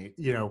company.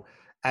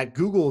 At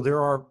Google,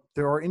 there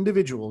are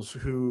individuals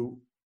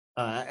who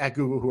at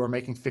Google who are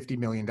making $50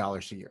 million a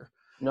year.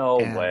 No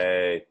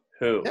way.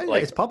 Who? Yeah,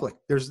 it's public.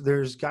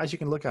 There's guys you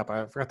can look up.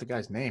 I forgot the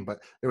guy's name, but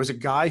there was a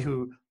guy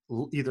who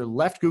either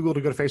left Google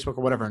to go to Facebook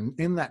or whatever. And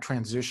in that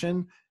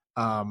transition,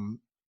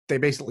 they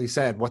basically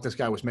said what this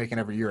guy was making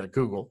every year at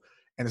Google.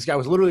 And this guy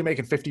was literally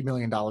making $50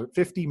 million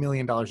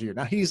a year.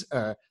 Now he's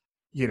the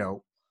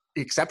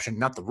exception,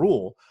 not the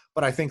rule.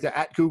 But I think that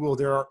at Google,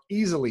 there are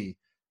easily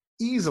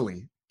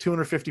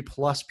 250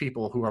 plus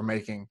people who are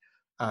making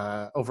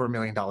over $1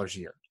 million a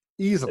year.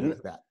 Easily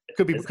that.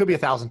 Could be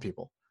 1,000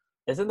 people.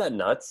 Isn't that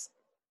nuts?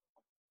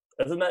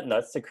 Isn't that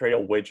nuts to create a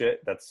widget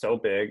that's so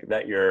big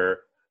that your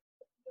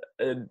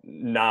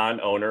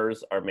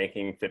non-owners are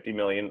making 50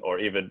 million or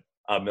even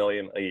 $1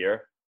 million a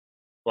year?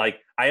 Like,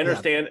 I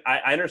understand. Yeah.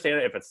 I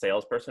understand if a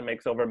salesperson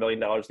makes over $1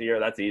 million a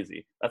year, that's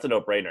easy. That's a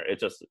no-brainer.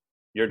 It's just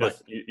you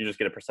just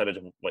get a percentage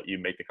of what you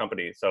make the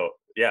company. So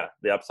yeah,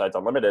 the upside's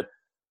unlimited.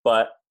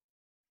 But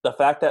the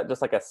fact that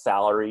just like a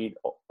salaried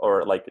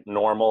or like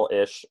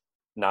normal-ish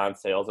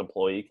non-sales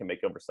employee can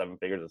make over 7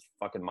 figures is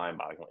fucking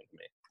mind-boggling to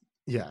me.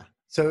 Yeah.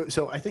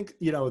 So I think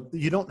you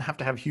don't have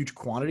to have huge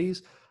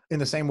quantities in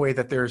the same way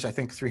that there's I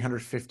think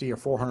 350 or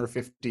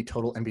 450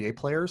 total NBA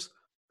players.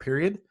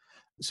 Period.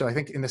 So I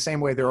think in the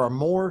same way, there are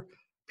more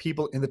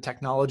people in the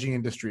technology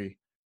industry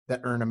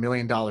that earn $1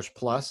 million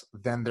plus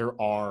than there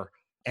are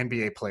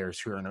NBA players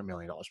who earn $1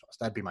 million plus.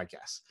 That'd be my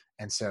guess.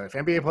 And so if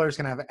NBA players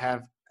can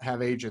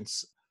have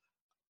agents,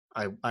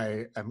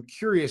 I am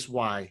curious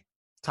why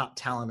top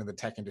talent in the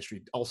tech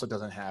industry also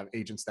doesn't have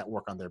agents that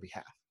work on their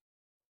behalf.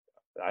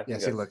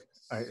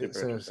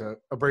 So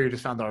Brady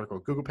just found the article.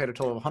 Google paid a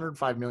total of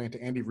 $105 million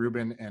to Andy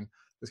Rubin and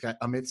this guy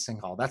Amit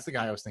Singhal. That's the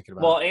guy I was thinking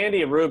about. Well,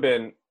 Andy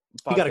Rubin.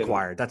 He got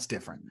acquired. That's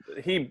different.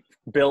 They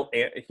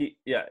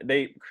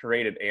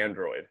created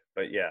Android,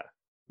 but yeah.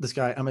 This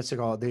guy, Amit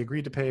Singhal, they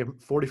agreed to pay him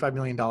 $45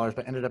 million,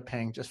 but ended up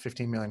paying just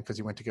 $15 million because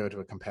he went to go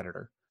to a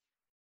competitor.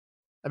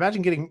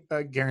 Imagine getting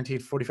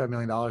guaranteed $45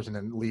 million and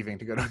then leaving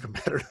to go to a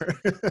competitor.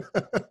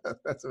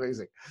 That's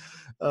amazing.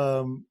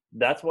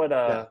 That's what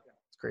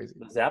it's crazy.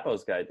 The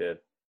Zappos guy did.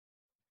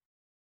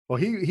 Well,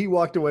 he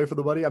walked away for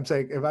the money. I'm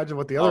saying, imagine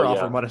what the other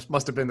offer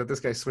must have been that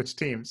this guy switched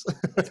teams.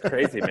 It's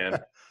crazy, man.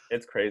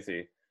 It's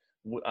crazy.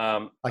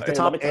 Like the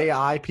top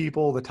AI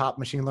people, the top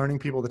machine learning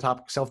people, the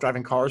top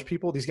self-driving cars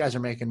people, these guys are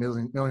making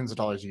millions of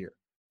dollars a year.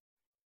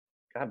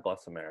 God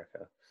bless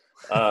America.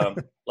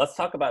 Let's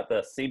talk about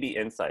the CB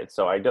Insights.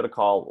 So I did a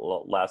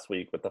call last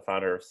week with the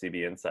founder of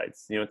CB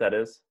Insights. You know what that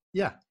is?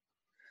 Yeah.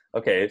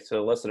 Okay,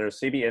 so listeners,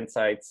 CB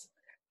Insights,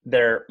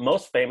 they're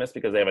most famous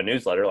because they have a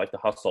newsletter like The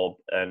Hustle,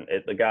 and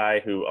the guy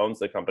who owns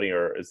the company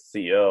or is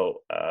CEO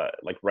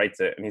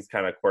writes it, and he's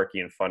kind of quirky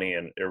and funny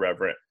and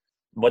irreverent.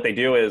 What they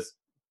do is,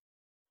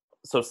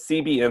 so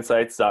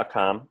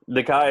cbinsights.com,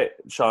 the guy,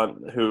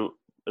 Sean, who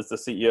is the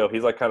CEO,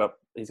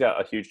 he's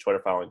got a huge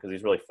Twitter following because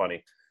he's really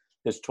funny.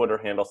 His Twitter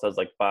handle says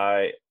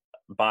buy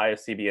a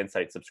CB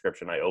Insights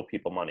subscription. I owe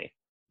people money.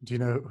 Do you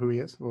know who he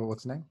is? Well,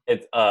 what's his name?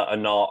 It's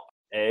Anand.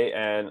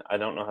 A-N, I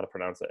don't know how to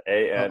pronounce it.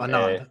 A-N-A.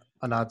 Anand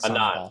Anand.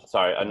 Sanyal.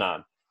 Sorry, Yeah.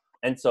 Anand.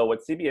 And so what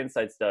CB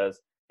Insights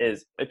does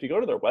is if you go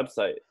to their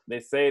website, they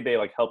say they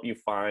like help you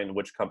find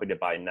which company to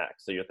buy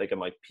next. So you're thinking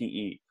like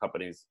PE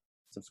companies,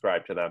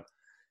 subscribe to them.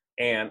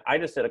 And I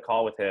just did a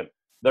call with him.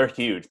 They're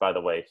huge, by the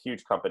way,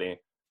 huge company.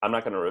 I'm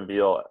not going to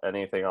reveal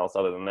anything else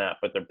other than that,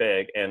 but they're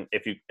big. And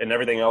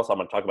everything else I'm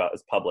going to talk about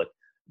is public.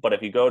 But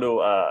if you go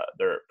to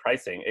their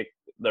pricing,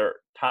 their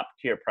top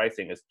tier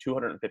pricing is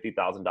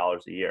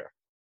 $250,000 a year.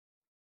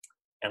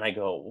 And I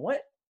go,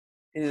 what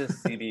is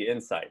CB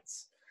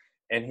Insights?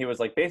 And he was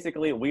like,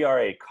 basically, we are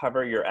a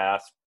cover your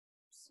ass.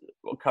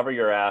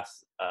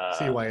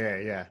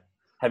 CYA, yeah.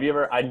 Have you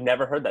ever? I'd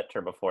never heard that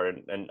term before,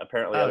 and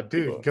apparently, oh,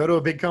 dude, go to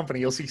a big company,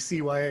 you'll see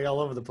CYA all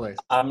over the place.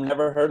 I've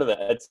never heard of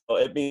it.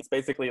 It means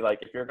basically like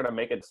if you're going to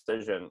make a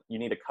decision, you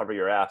need to cover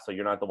your ass, so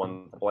you're not the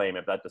one to blame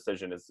if that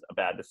decision is a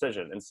bad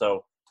decision. And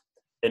so,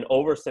 an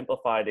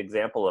oversimplified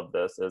example of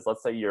this is,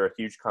 let's say you're a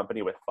huge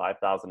company with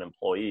 5,000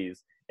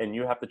 employees, and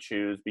you have to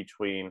choose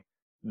between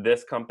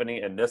this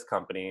company and this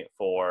company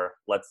for,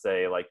 let's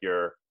say, like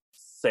your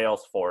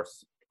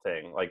Salesforce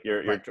thing. Like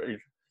you're trying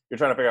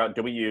to figure out,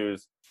 do we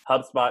use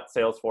HubSpot,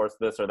 Salesforce,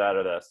 this or that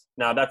or this?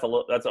 Now that's an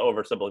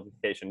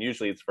oversimplification.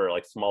 Usually it's for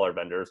like smaller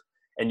vendors,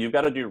 and you've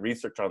got to do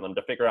research on them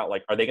to figure out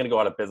like, are they going to go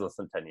out of business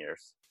in 10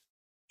 years?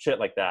 Shit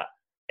like that.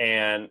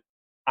 And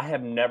I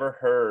have never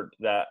heard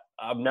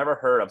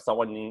of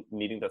someone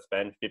needing to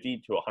spend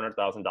 $50,000 to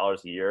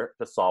 $100,000 a year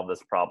to solve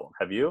this problem.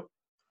 Have you?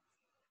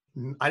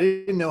 I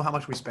didn't know how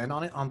much we spend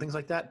on things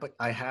like that, but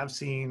I have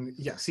seen,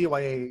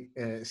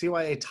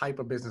 CYA type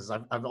of business.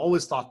 I've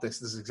always thought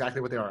this is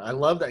exactly what they are. I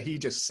love that he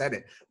just said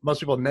it. Most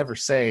people never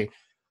say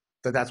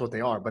that that's what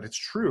they are, but it's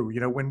true.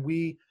 You know, when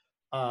we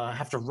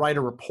have to write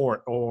a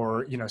report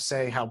or, you know,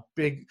 say how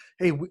big,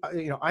 hey,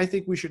 I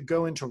think we should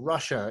go into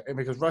Russia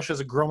because Russia is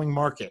a growing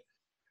market.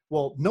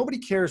 Well, nobody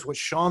cares what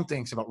Sean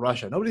thinks about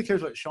Russia. Nobody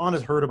cares what Sean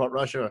has heard about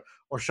Russia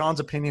or Sean's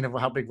opinion of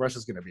how big Russia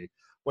is going to be.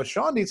 What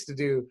Sean needs to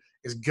do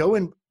is go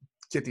and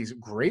get these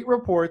great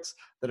reports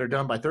that are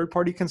done by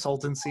third-party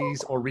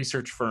consultancies or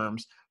research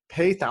firms,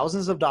 pay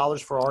thousands of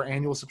dollars for our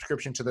annual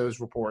subscription to those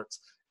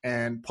reports,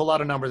 and pull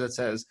out a number that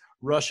says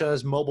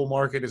Russia's mobile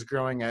market is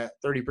growing at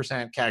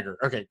 30% CAGR.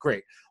 Okay,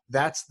 great.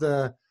 That's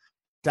the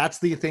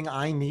thing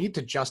I need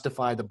to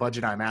justify the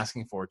budget I'm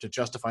asking for, to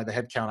justify the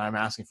headcount I'm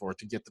asking for,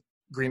 to get the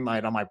green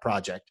light on my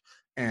project.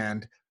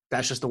 And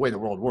that's just the way the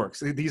world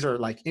works. These are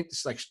like,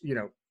 it's like, you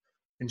know,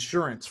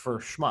 insurance for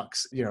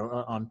schmucks, you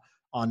know,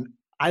 on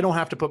I don't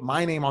have to put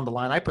my name on the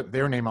line. I put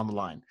their name on the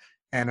line.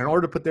 And in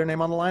order to put their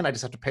name on the line, I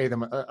just have to pay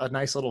them a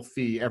nice little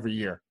fee every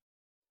year.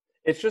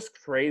 It's just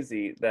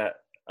crazy that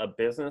a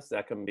business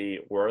that can be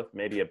worth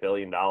maybe $1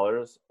 billion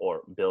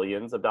or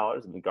billions of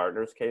dollars in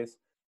Gartner's case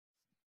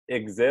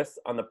exists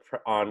on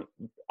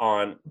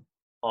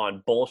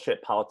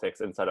bullshit politics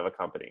inside of a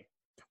company.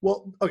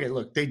 Well, okay,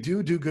 look, they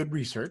do good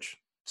research,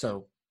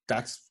 so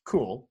that's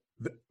cool.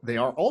 They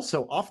are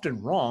also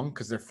often wrong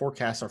because their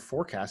forecasts are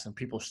forecasts and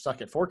people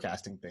suck at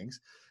forecasting things.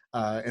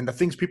 And the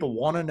things people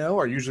want to know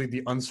are usually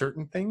the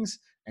uncertain things,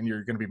 and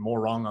you're going to be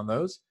more wrong on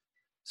those.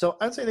 So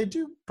I'd say they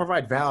do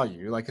provide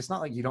value. Like, it's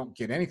not like you don't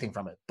get anything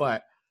from it,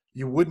 but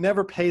you would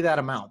never pay that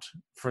amount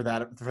for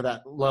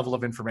that level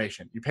of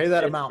information. You pay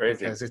that amount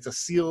crazy because it's a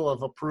seal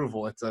of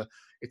approval. It's a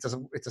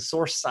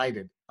source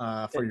cited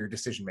for your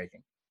decision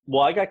making.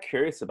 Well, I got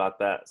curious about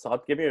that, so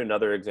I'll give you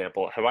another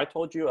example. Have I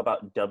told you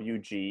about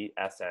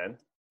WGSN?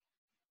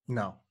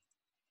 No.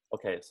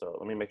 Okay, so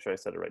let me make sure I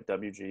said it right.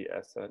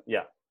 WGSN.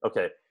 Yeah.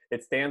 Okay.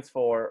 It stands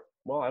for,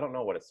 well, I don't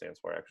know what it stands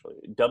for actually.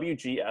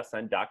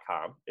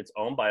 WGSN.com. It's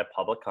owned by a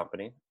public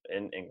company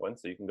in England,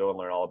 so you can go and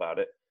learn all about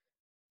it.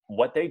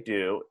 What they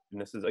do, and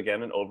this is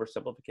again an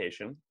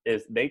oversimplification,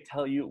 is they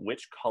tell you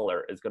which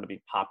color is going to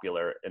be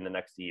popular in the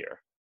next year.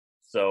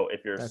 So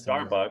if you're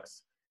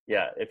Starbucks,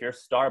 if you're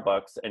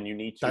Starbucks and you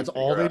need to, that's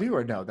all they do,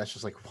 or no? That's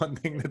just like one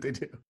thing that they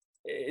do.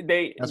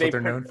 That's what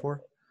they're known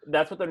for.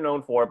 That's what they're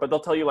known for, but they'll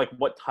tell you like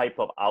what type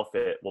of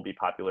outfit will be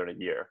popular in a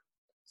year.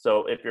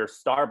 So if you're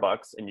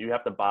Starbucks and you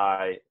have to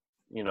buy,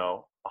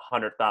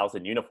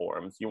 100,000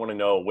 uniforms, you want to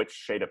know which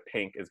shade of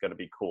pink is going to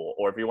be cool.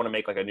 Or if you want to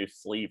make like a new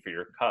sleeve for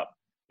your cup,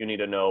 you need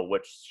to know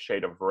which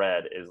shade of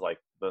red is like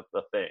the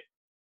thing.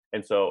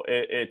 And so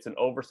it's an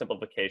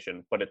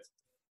oversimplification, but it's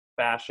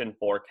fashion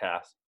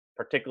forecast,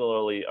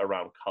 particularly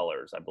around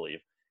colors, I believe.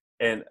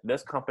 And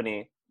this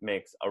company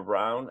makes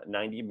around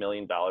 $90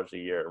 million a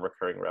year in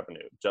recurring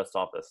revenue just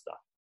off this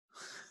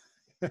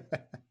stuff.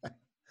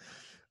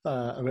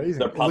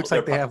 Amazing. It looks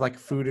like they have like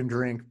food and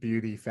drink,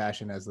 beauty,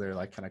 fashion as their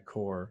like kind of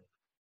core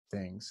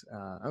things.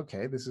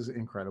 Okay, this is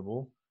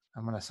incredible.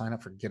 I'm going to sign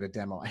up for Get a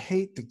Demo. I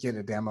hate to get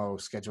a demo,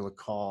 schedule a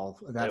call.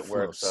 That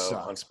flow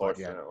sucks,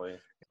 unfortunately.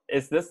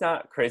 Is this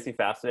not crazy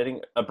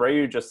fascinating?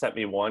 Abreu just sent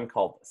me one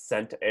called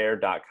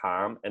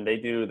scentair.com, and they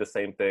do the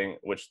same thing,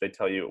 which they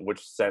tell you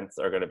which scents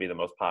are going to be the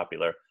most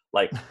popular.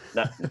 Like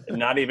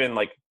not even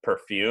like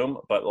perfume,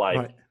 but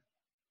like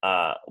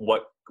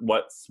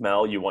what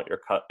smell you want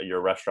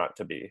your restaurant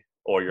to be.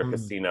 or your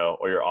casino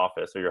or your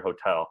office or your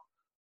hotel.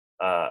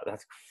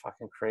 That's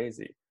fucking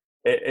crazy.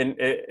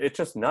 It's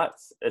just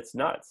nuts. It's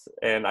nuts.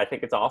 And I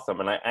think it's awesome.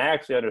 And I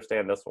actually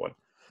understand this one.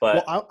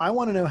 But well, I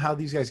want to know how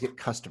these guys get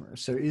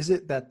customers. So is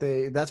it that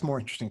that's more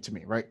interesting to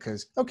me, right?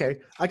 Because, okay,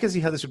 I can see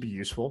how this would be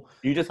useful.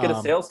 You just get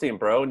a sales team,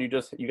 bro. And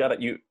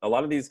a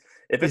lot of these,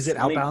 is it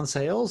outbound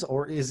sales,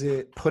 or is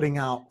it putting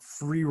out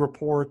free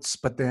reports,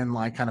 but then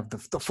like kind of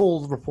the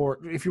full report?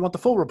 If you want the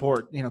full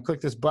report,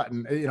 click this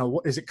button.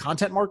 Is it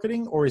content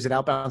marketing, or is it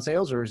outbound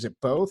sales, or is it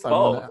both?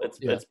 Both.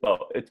 It's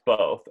both. It's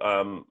both.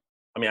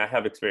 I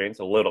have experience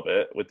a little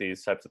bit with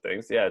these types of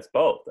things. Yeah, it's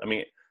both.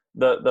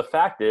 The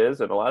fact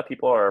is, and a lot of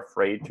people are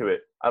afraid to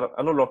it. I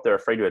don't know if they're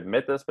afraid to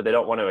admit this, but they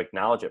don't want to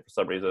acknowledge it for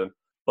some reason.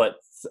 But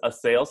a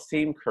sales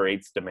team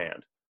creates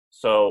demand.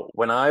 So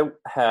when I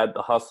had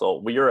the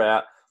hustle,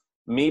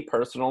 me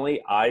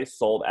personally, I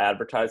sold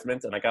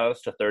advertisements and I got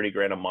us to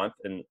 $30,000 a month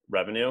in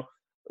revenue,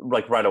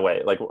 like right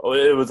away. Like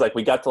it was like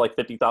we got to like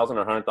 50,000 or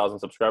 100,000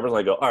 subscribers, and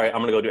I go, all right,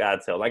 I'm gonna go do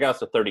ad sales. I got us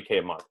to $30,000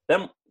 a month.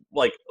 Then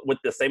like with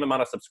the same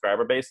amount of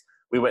subscriber base,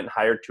 we went and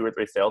hired 2 or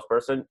 3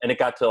 salesperson, and it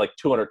got to like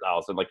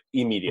 200,000 like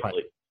immediately.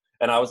 Right.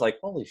 And I was like,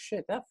 holy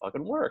shit, that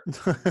fucking worked.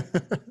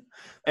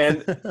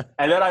 and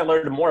then I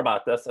learned more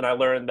about this, and I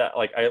learned that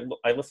like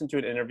I listened to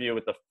an interview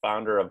with the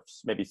founder of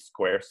maybe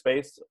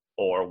Squarespace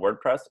or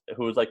WordPress,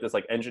 who was like this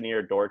like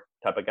engineer dork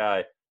type of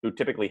guy who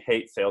typically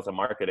hates sales and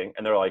marketing.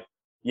 And they're like,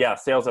 yeah,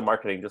 sales and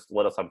marketing just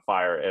lit us on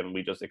fire, and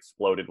we just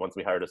exploded once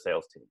we hired a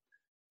sales team.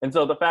 And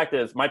so the fact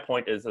is, my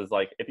point is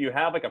like, if you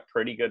have like a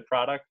pretty good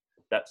product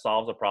that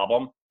solves a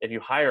problem, if you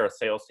hire a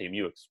sales team,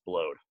 you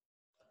explode.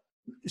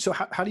 So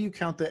how do you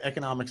count the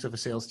economics of a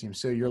sales team?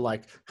 So you're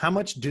like, how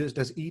much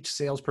does each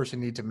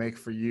salesperson need to make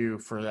for you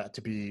for that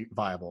to be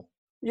viable?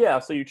 Yeah.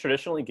 So you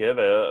traditionally give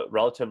a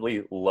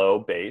relatively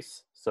low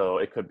base. So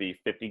it could be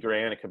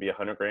 $50,000, it could be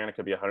 $100,000, it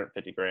could be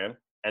 $150,000.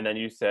 And then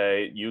you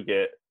say you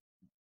get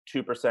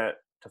 2%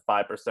 to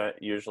 5%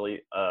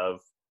 usually of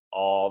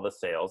all the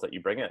sales that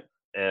you bring in.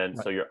 And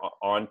right. So you're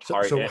on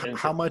target. So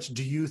how much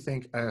do you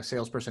think a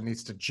salesperson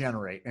needs to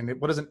generate? And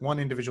what does one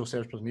individual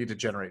salesperson need to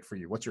generate for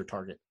you? What's your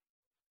target?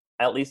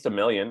 At least $1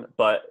 million.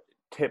 But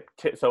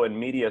so in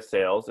media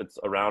sales, it's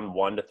around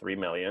 1 to 3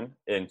 million.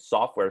 In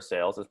software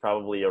sales, it's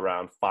probably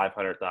around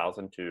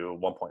 500,000 to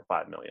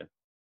 1.5 million.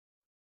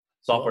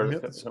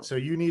 Software. So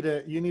you need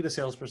a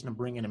salesperson to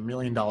bring in $1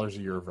 million a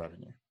year of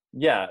revenue.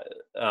 Yeah,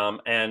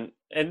 and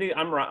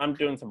I'm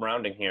doing some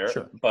rounding here,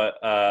 sure. But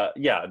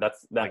yeah,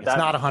 that's that. Like it's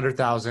not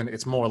 100,000;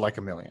 it's more like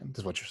 $1 million.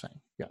 Is what you're saying?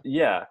 Yeah.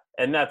 Yeah,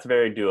 and that's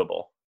very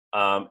doable.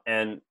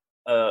 And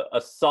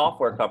a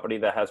software company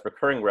that has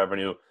recurring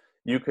revenue,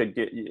 you could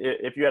get,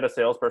 if you had a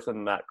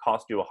salesperson that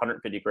cost you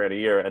 $150,000 a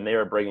year, and they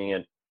are bringing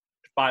in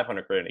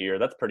 $500,000 a year.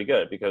 That's pretty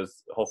good,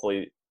 because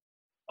hopefully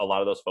a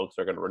lot of those folks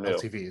are going to renew.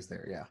 LTV is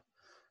there, yeah.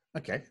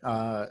 Okay,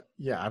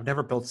 yeah, I've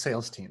never built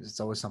sales teams. It's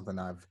always something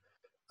I've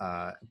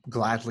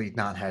gladly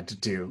not had to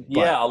do. But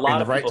yeah, a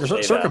lot of the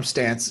right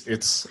circumstance,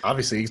 it's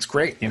obviously it's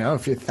great.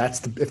 If that's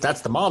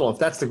the model, if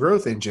that's the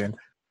growth engine,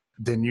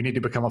 then you need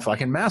to become a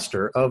fucking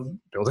master of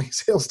building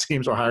sales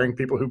teams or hiring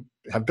people who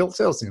have built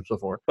sales teams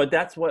before. But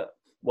that's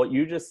what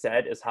you just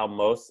said is how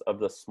most of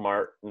the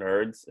smart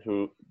nerds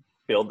who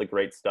build the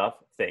great stuff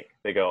think.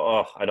 They go,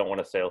 oh, I don't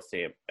want a sales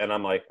team. And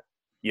I'm like,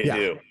 you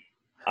do.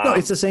 No,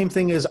 it's the same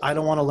thing as I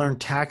don't want to learn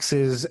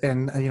taxes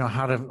and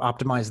how to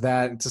optimize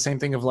that. It's the same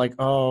thing of like,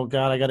 oh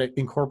God, I got to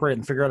incorporate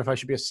and figure out if I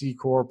should be a C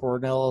Corp or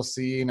an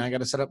LLC, and I got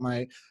to set up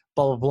my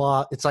blah, blah,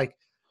 blah. It's like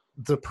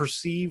the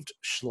perceived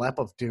schlep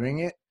of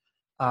doing it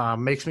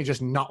makes me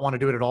just not want to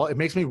do it at all. It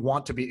makes me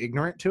want to be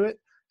ignorant to it,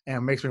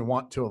 and makes me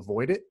want to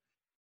avoid it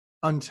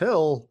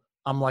until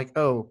I'm like,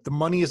 oh, the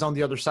money is on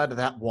the other side of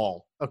that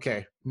wall.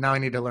 Okay, now I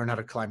need to learn how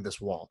to climb this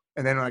wall.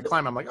 And then when I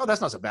climb, I'm like, oh,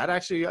 that's not so bad.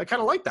 Actually, I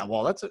kind of like that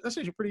wall. That's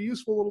actually a pretty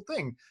useful little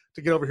thing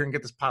to get over here and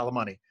get this pile of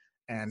money.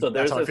 And so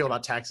that's how I feel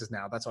about taxes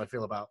now. That's how I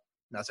feel about,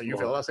 that's how you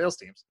feel about sales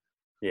teams.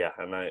 Yeah,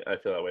 and I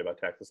feel that way about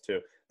taxes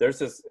too. There's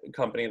this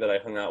company that I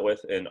hung out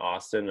with in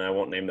Austin, and I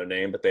won't name their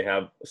name, but they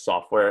have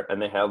software,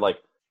 and they had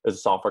it's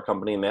a software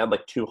company, and they had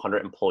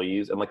 200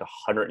 employees, and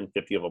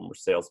 150 of them were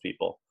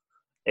salespeople.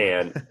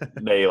 And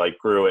they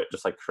grew it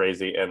just like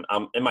crazy. And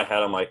I'm in my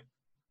head, I'm like,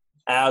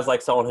 as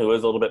someone who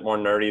is a little bit more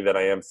nerdy than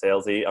I am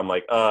salesy, I'm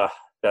like,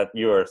 that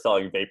you are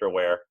selling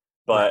vaporware,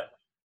 but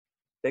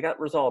they got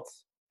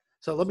results.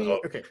 So I'm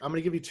going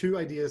to give you 2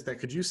 ideas that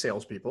could use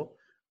salespeople,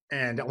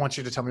 and I want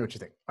you to tell me what you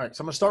think. All right.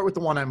 So I'm going to start with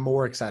the one I'm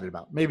more excited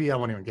about. Maybe I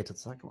won't even get to the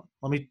second one.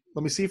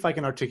 Let me see if I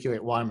can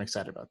articulate why I'm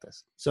excited about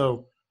this.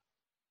 So,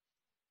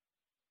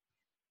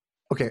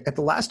 okay, at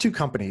the last 2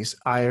 companies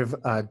I've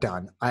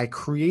done, I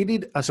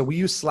created, so we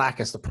use Slack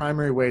as the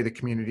primary way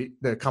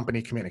the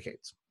company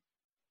communicates.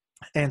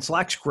 And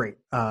Slack's great.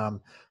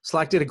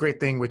 Slack did a great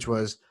thing, which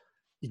was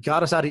it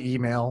got us out of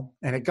email,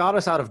 and it got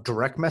us out of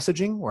direct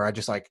messaging where I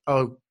just I'm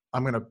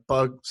going to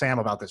bug Sam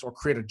about this, or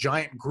create a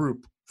giant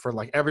group for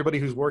everybody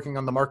who's working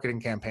on the marketing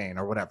campaign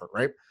or whatever,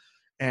 right?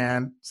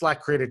 And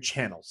Slack created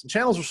channels. And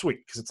channels are sweet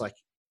because it's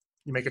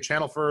you make a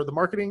channel for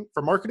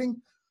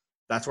marketing,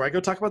 that's where I go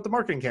talk about the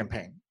marketing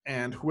campaign.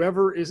 And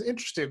whoever is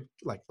interested,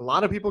 like a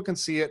lot of people can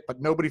see it,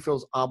 but nobody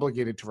feels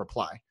obligated to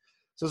reply.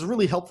 So it's a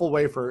really helpful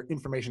way for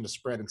information to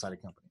spread inside a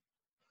company.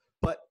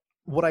 But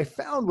what I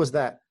found was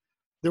that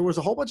there was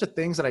a whole bunch of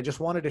things that I just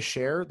wanted to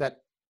share that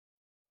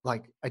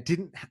like I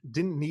didn't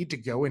need to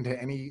go into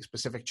any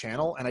specific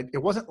channel. And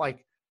it wasn't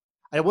like,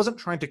 I wasn't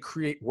trying to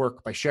create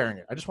work by sharing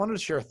it. I just wanted to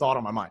share a thought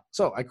on my mind.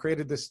 So I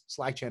created this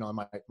Slack channel in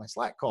my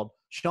Slack called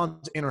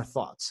Sean's Inner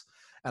Thoughts.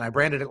 And I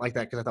branded it like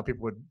that because I thought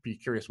people would be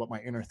curious what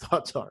my inner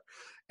thoughts are.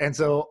 And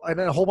so and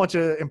then a whole bunch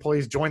of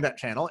employees joined that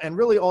channel. And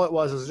really all it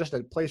was just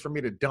a place for me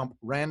to dump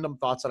random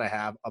thoughts that I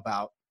have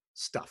about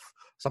stuff.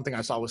 Something I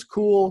saw was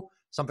cool,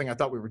 something I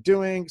thought we were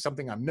doing,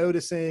 something I'm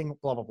noticing,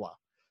 blah, blah, blah.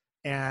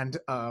 And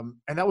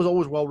that was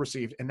always well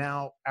received. And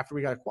now after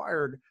we got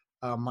acquired,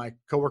 my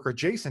coworker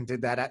Jason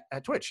did that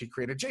at Twitch. He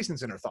created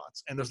Jason's Inner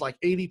Thoughts. And there's like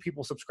 80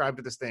 people subscribed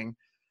to this thing.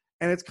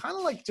 And it's kind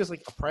of like just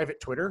like a private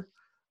Twitter.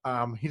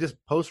 He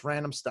just posts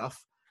random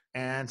stuff.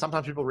 And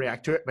sometimes people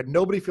react to it, but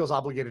nobody feels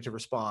obligated to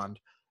respond.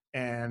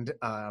 And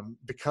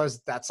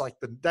because that's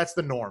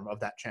the norm of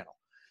that channel.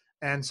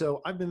 And so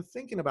I've been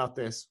thinking about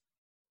this,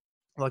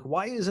 like,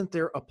 why isn't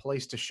there a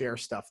place to share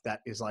stuff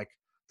that is like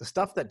the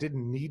stuff that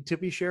didn't need to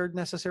be shared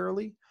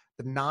necessarily,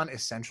 the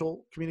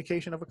non-essential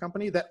communication of a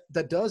company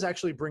that does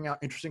actually bring out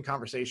interesting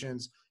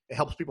conversations. It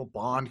helps people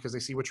bond because they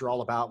see what you're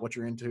all about, what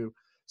you're into.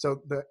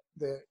 So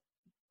the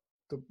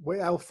way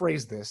I'll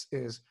phrase this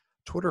is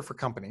Twitter for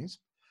companies,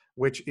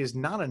 which is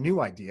not a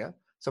new idea.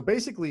 So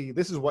basically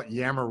this is what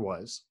Yammer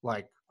was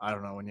like, I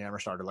don't know when Yammer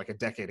started, like a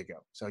decade ago.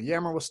 So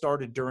Yammer was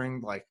started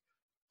during like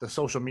the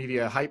social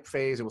media hype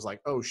phase. It was like,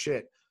 oh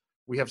shit,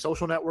 we have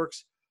social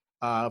networks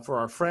for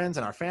our friends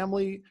and our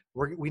family.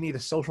 We need a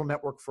social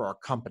network for our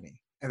company.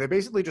 And they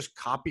basically just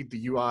copied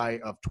the UI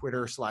of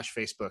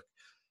Twitter/Facebook.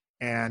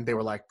 And they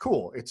were like,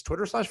 cool, it's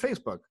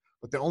Twitter/Facebook,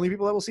 but the only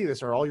people that will see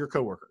this are all your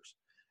coworkers.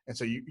 And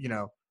so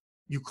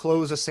you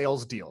close a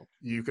sales deal,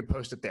 you could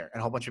post it there and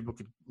a whole bunch of people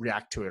could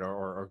react to it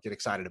or get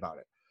excited about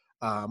it.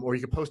 Or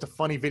you could post a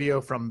funny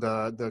video from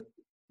the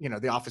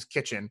office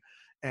kitchen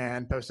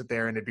and post it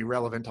there and it'd be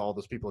relevant to all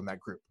those people in that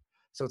group.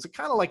 So it's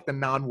kind of like the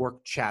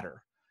non-work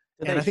chatter.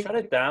 Did they shut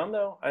it down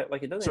though?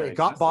 It doesn't. So it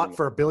got bought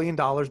for $1 billion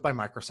by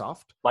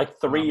Microsoft. Like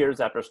 3 years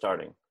after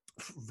starting.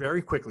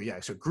 Very quickly, yeah.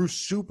 So it grew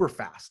super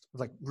fast.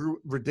 It grew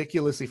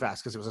ridiculously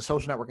fast because it was a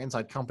social network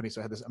inside company.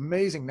 So it had this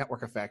amazing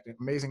network effect,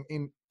 amazing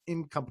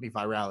in-company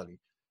virality.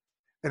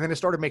 And then it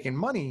started making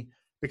money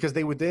because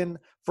they would then,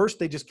 first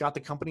they just got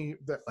the company,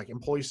 like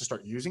employees to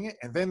start using it.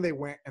 And then they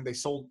went and they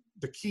sold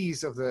the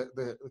keys of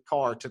the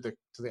car to the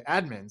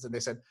admins. And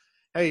they said,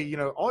 hey,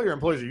 all your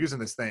employees are using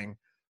this thing.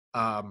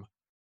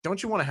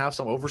 Don't you want to have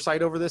some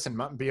oversight over this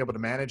and be able to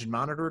manage and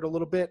monitor it a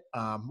little bit?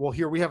 Well,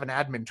 here we have an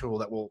admin tool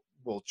that will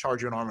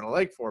charge you an arm and a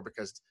leg for,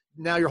 because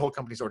now your whole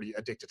company's already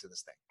addicted to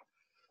this thing.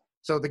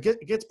 So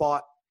it gets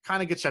bought,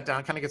 kind of gets shut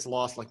down, kind of gets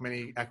lost like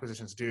many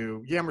acquisitions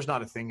do. Yammer's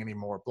not a thing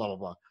anymore, blah, blah,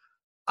 blah.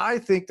 I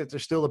think that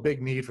there's still a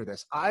big need for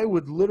this. I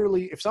would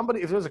literally, if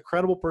there's a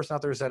credible person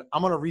out there who said,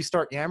 I'm going to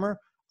restart Yammer,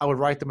 I would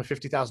write them a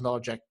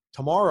 $50,000 check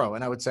tomorrow.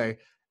 And I would say,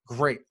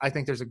 great. I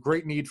think there's a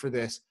great need for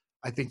this.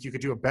 I think you could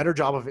do a better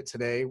job of it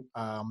today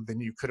than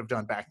you could have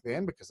done back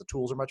then because the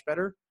tools are much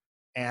better.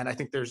 And I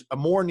think there's a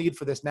more need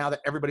for this now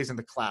that everybody's in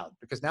the cloud,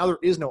 because now there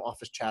is no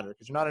office chatter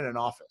because you're not in an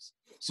office.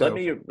 So let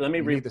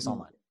me read this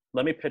online.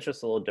 Let me pitch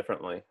this a little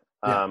differently.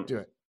 Do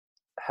it.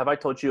 Have I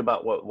told you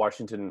about what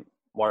Washington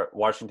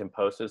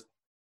Post is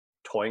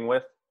toying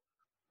with?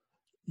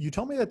 You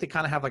told me that they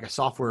kind of have like a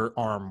software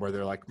arm where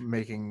they're like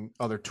making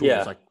other tools.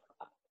 Yeah.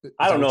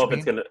 I don't know if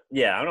it's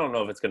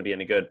gonna be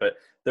any good, but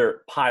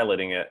they're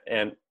piloting it,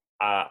 and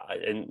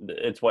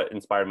it's what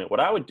inspired me. What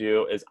I would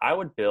do is I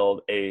would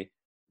build a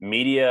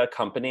media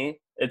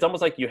company. It's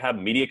almost like you have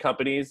media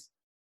companies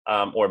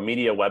or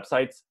media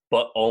websites,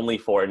 but only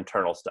for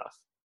internal stuff.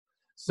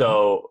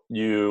 So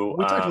we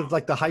talked with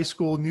like the high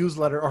school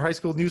newsletter or high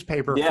school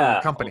newspaper for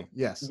a company.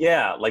 Yes.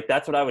 Yeah. Like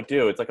that's what I would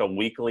do. It's like a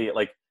weekly,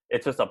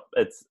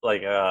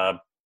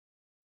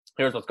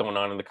 here's what's going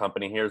on in the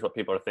company. Here's what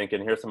people are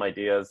thinking. Here's some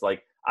ideas. What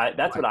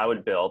I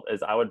would build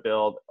is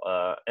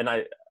and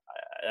I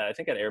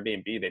think at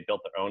Airbnb, they built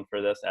their own for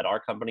this. At our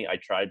company, I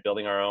tried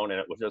building our own, and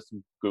it was just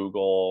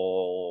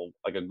Google,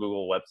 like a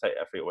Google website.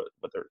 I forget what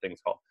their thing's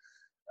called.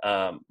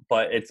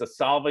 But it's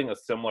solving a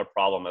similar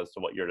problem as to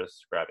what you're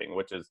describing,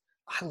 which is,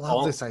 I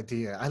love this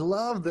idea. I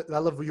love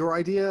your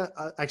idea.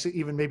 Actually,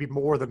 even maybe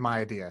more than my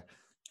idea.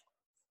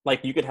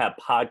 Like you could have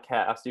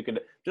podcasts. You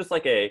could just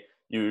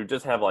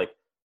have like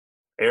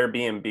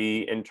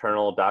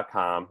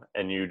Airbnb-internal.com,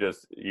 and you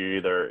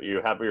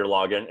have your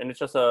login, and it's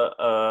just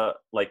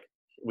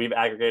we've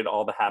aggregated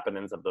all the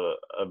happenings of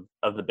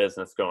the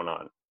business going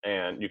on,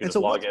 and you can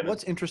log in.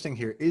 What's interesting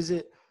here is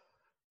it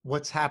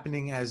what's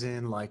happening as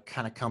in like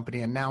kind of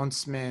company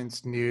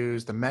announcements,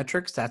 news, the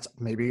metrics. That's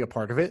maybe a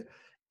part of it.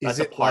 That's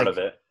a part of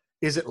it.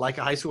 Is it like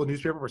a high school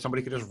newspaper where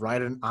somebody could just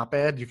write an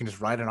op-ed? You can just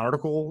write an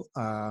article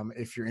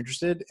if you're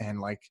interested,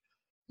 and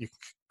you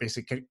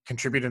basically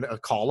contribute a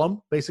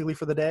column basically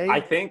for the day.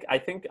 I think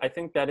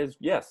that is,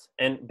 yes.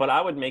 But I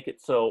would make it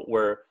so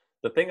where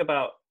the thing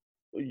about,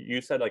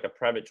 you said like a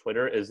private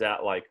Twitter, is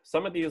that like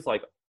some of these,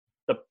 like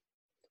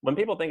when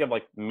people think of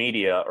like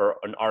media or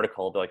an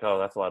article, they're like, oh,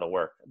 that's a lot of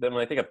work. Then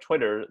when they think of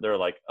Twitter, they're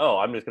like, oh,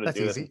 I'm just going to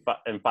do this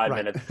in 5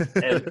 minutes.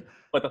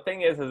 But the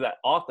thing is that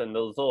often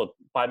those little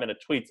 5-minute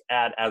tweets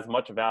add as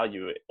much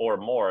value or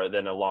more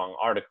than a long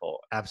article.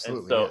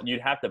 Absolutely. And so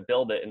you'd have to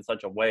build it in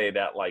such a way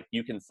that like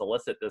you can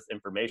solicit this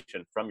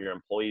information from your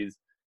employees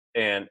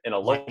and in a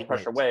low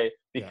pressure way,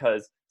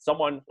 because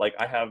someone like,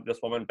 I have this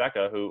woman,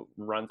 Becca, who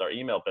runs our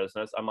email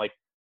business. I'm like,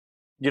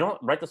 you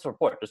don't write this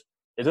report. Just,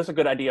 is this a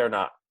good idea or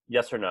not?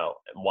 Yes or no,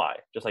 and why?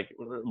 Just like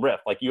riff,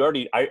 like I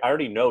already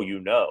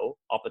know,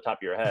 off the top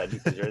of your head,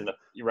 because you're in the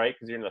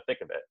because you're in the thick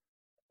of it,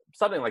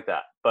 something like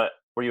that. But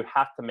where you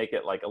have to make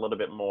it like a little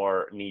bit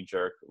more knee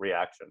jerk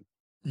reaction.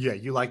 Yeah,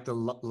 you like the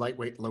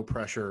lightweight, low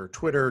pressure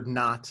Twitter,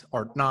 not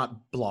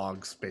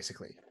blogs,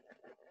 basically.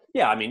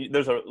 Yeah, I mean,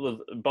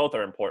 both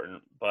are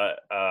important,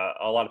 but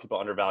a lot of people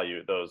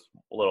undervalue those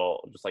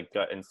little, just like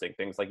gut instinct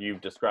things, like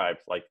you've described.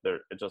 Like they're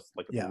just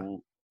like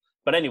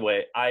But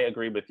anyway, I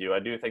agree with you.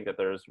 I do think that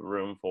there's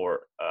room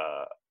for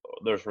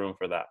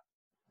that.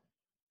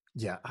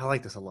 Yeah, I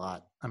like this a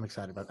lot. I'm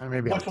excited about it.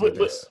 Maybe I'll do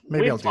this.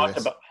 Maybe I'll do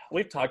this.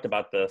 We've talked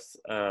about this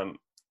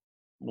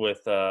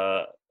with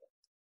there's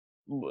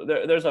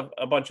a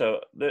bunch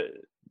of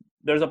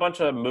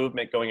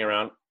movement going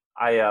around.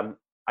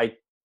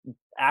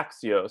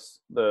 Axios,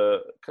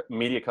 the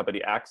media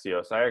company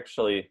Axios, I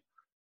actually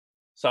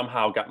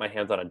somehow got my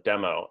hands on a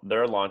demo.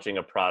 They're launching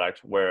a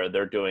product where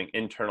they're doing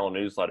internal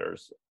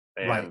newsletters.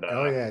 And,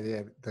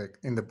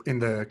 in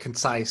the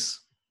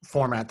concise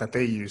format that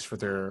they use for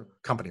their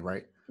company,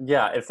 right?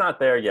 Yeah, it's not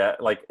there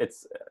yet. Like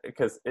it's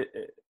because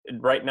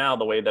right now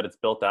the way that it's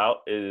built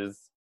out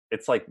is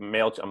it's like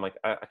MailChimp. I'm like,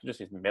 I could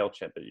just use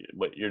MailChimp,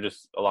 but you're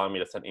just allowing me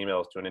to send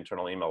emails to an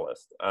internal email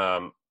list.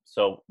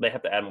 So they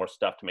have to add more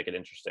stuff to make it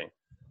interesting.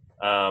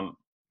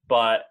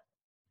 But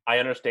I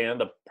understand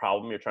the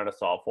problem you're trying to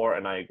solve for,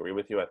 and I agree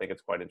with you. I think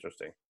it's quite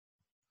interesting.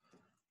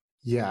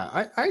 Yeah,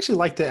 I actually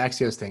like the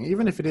Axios thing,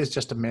 even if it is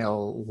just a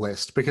mail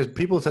list, because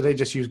people today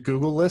just use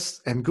Google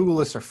lists, and Google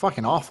lists are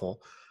fucking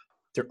awful.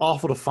 They're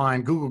awful to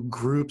find. Google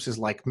Groups is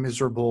like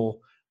miserable.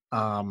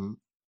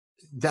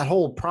 That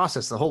whole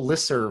process, the whole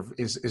listserv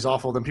is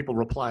awful. Then people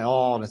reply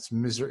all, and it's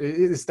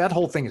miserable. That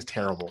whole thing is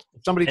terrible.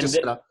 If somebody just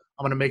said, I'm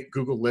going to make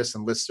Google lists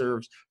and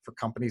listservs for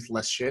companies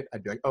less shit,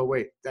 I'd be like, oh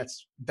wait,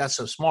 that's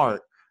so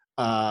smart.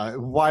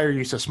 Why are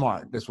you so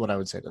smart? That's what I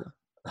would say to them.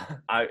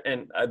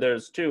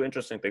 There's two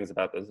interesting things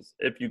about this.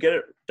 If you get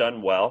it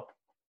done well,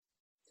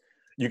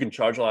 you can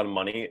charge a lot of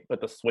money,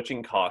 but the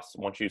switching costs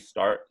once you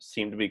start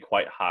seem to be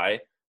quite high,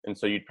 and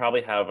so you'd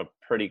probably have a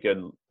pretty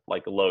good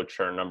like low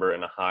churn number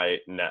and a high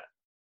net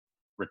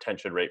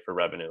retention rate for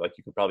revenue. Like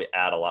you could probably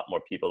add a lot more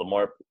people. The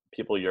more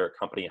people your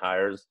company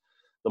hires,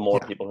 the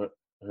more people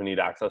who need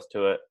access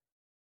to it.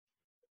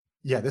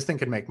 Yeah, this thing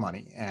can make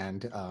money,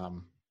 and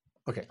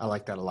okay, I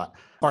like that a lot.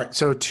 All right,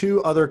 so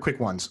two other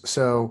quick ones.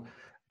 So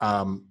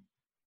one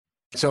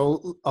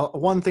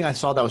thing I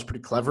saw that was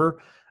pretty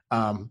clever,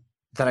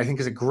 that I think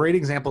is a great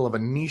example of a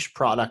niche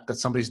product that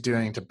somebody's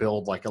doing to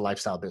build like a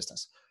lifestyle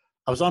business.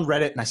 I was on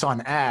Reddit and I saw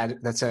an ad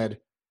that said,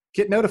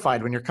 "Get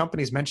notified when your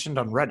company's mentioned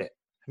on Reddit."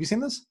 Have you seen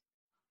this?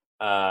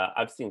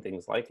 I've seen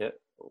things like it,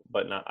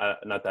 but not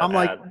that. I'm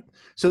like,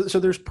 so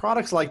there's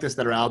products like this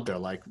that are out there,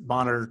 like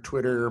Monitor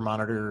Twitter,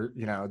 Monitor,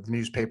 the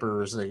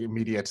newspapers, the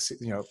media, to see,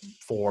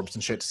 Forbes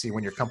and shit, to see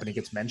when your company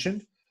gets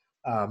mentioned.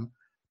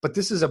 But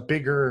this is a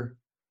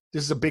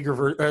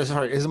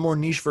more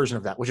niche version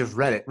of that, which is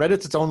Reddit.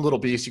 Reddit's its own little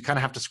beast. You kind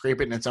of have to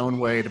scrape it in its own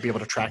way to be able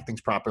to track things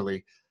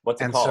properly.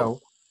 What's it called?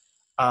 So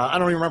I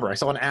don't even remember. I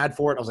saw an ad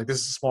for it. I was like, this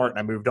is smart. And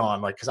I moved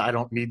on, like, because I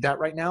don't need that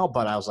right now.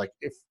 But I was like,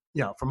 if,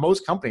 for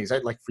most companies,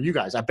 like for you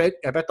guys, I bet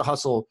The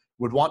Hustle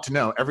would want to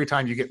know every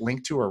time you get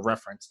linked to or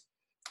referenced.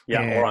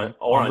 Yeah, or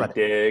on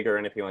Dig or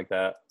anything like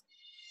that.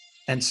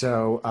 And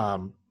so,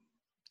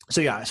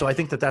 so I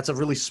think that's a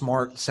really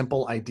smart,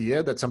 simple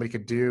idea that somebody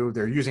could do.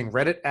 They're using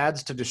Reddit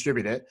ads to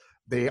distribute it.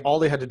 All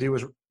they had to do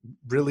was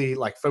really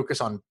like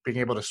focus on being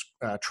able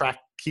to track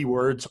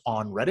keywords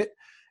on Reddit,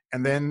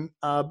 and then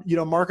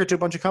market to a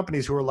bunch of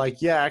companies who are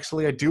like, yeah,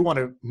 actually, I do want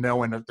to know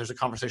when there's a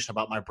conversation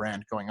about my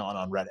brand going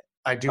on Reddit.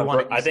 I do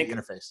want an easy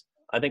interface.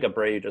 I think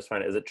Abray, you just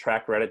find it. Is it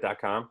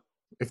trackreddit.com?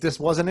 If this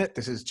wasn't it,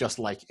 this is just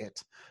like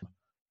it.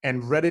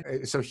 And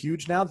Reddit is so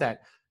huge now that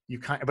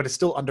but it's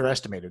still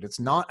underestimated. It's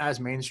not as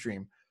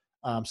mainstream.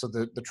 So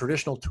the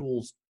traditional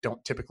tools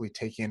don't typically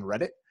take in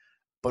Reddit,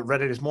 but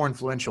Reddit is more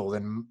influential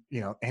than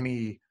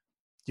any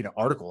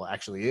article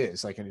actually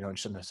is, like in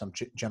some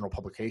general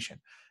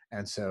publication.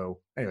 And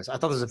so, anyways, I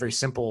thought this was a very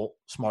simple,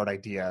 smart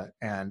idea.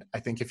 And I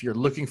think if you're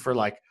looking for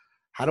like,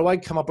 how do I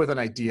come up with an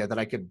idea that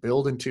I could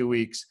build in 2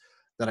 weeks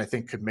that I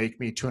think could make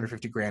me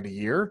 $250,000 a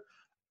year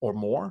or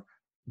more,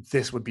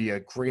 this would be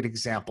a great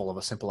example of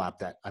a simple app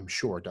that I'm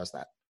sure does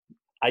that.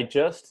 I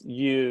just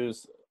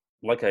use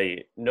like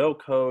a no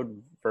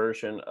code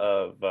version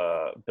of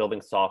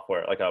building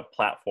software, like a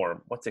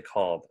platform. What's it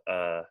called?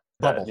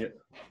 Bubble.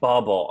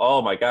 Bubble.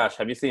 Oh my gosh,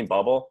 have you seen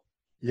Bubble?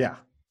 Yeah.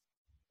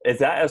 Is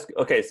that as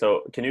okay?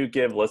 So can you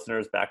give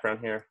listeners background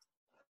here?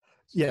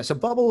 Yeah. So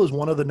Bubble is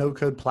one of the no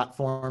code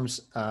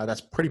platforms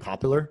that's pretty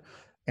popular,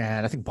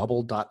 and I think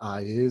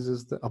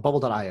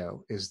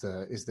Bubble.io is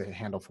the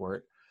handle for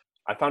it.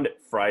 I found it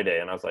Friday,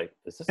 and I was like,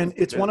 "Is this?" And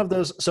it's one of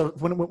those. So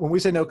when we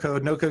say no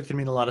code can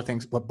mean a lot of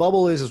things. What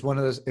Bubble is one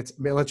of those. It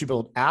lets you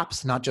build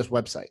apps, not just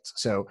websites.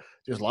 So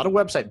there's a lot of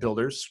website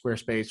builders,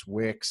 Squarespace,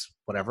 Wix,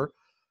 whatever.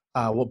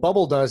 What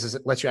Bubble does is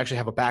it lets you actually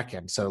have a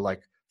backend. So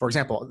like, for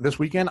example, this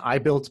weekend I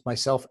built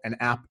myself an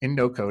app in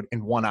no code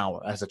in 1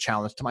 hour as a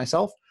challenge to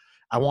myself.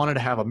 I wanted to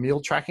have a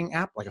meal tracking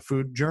app, like a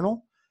food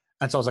journal.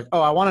 And so I was like,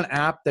 oh, I want an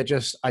app that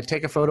just, I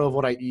take a photo of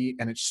what I eat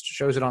and it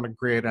shows it on a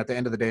grid. And at the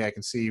end of the day, I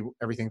can see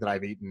everything that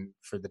I've eaten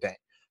for the day.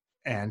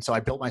 And so I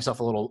built myself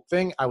a little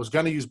thing. I was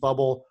going to use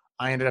Bubble.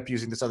 I ended up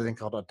using this other thing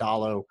called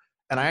Adalo,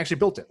 and I actually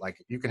built it.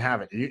 Like, you can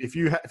have it. If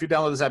you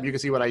download this app, you can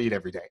see what I eat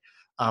every day.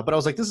 But I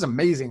was like, this is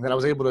amazing that I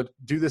was able to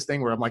do this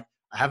thing where I'm like,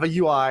 I have a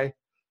UI.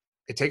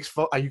 It takes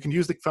you can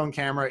use the phone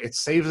camera. It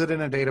saves it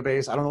in a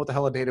database. I don't know what the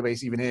hell a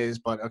database even is,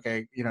 but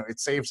okay,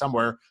 it's saved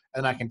somewhere,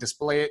 and I can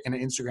display it in an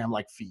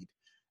Instagram-like feed.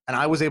 And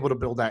I was able to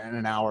build that in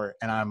an hour,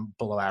 and I'm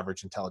below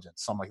average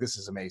intelligence. So I'm like, this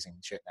is amazing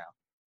shit now.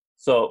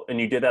 So, and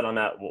you did that on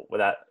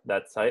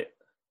that site?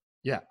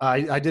 Yeah,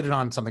 I did it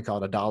on something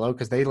called Adalo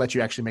because they let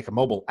you actually make a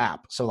mobile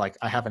app. So like,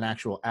 I have an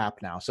actual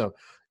app now. So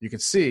you can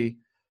see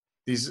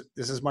this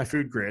is my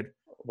food grid.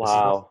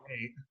 Wow.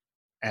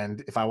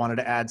 And if I wanted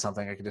to add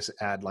something, I could just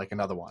add like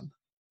another one.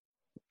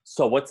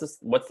 So what's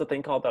the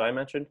thing called that I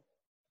mentioned?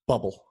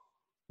 Bubble.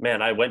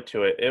 Man, I went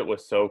to it. It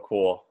was so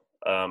cool.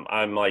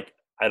 I'm like,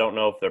 I don't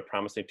know if they're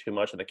promising too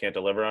much and they can't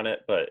deliver on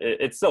it, but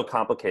it's still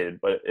complicated,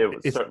 but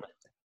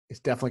it's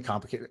definitely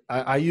complicated.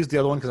 I used the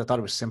other one because I thought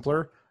it was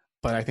simpler,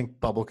 but I think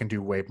Bubble can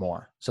do way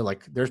more. So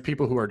like, there's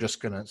people who are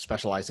just going to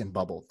specialize in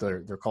Bubble.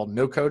 They're called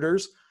no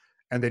coders,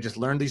 and they just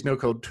learn these no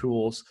code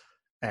tools,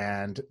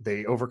 and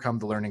they overcome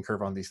the learning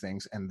curve on these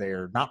things. And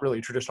they're not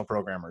really traditional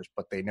programmers,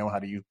 but they know how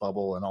to use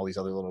Bubble and all these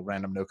other little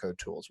random no code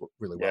tools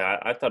really well. Yeah,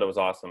 I thought it was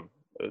awesome.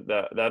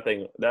 That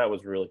thing, that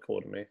was really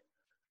cool to me.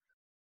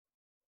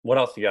 What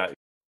else you got?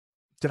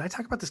 Did I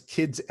talk about this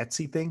Kids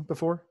Etsy thing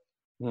before?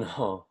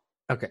 No.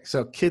 Okay,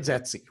 so Kids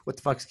Etsy. What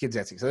the fuck is Kids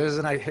Etsy? So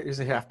here's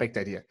a half-baked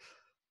idea.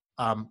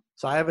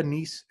 So I have a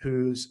niece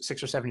who's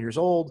 6 or 7 years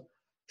old.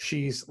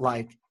 She's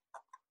like,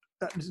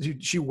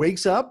 she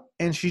wakes up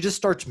and she just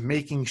starts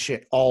making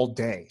shit all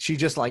day. She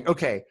just like,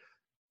 okay,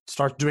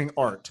 starts doing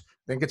art,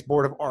 then gets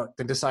bored of art,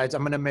 then decides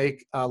I'm going to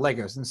make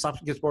Legos, and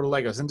stops, gets bored of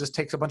Legos, and just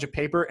takes a bunch of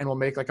paper and will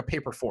make like a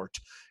paper fort.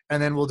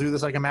 And then we'll do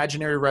this like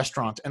imaginary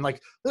restaurant. And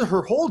like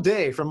her whole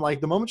day, from like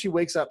the moment she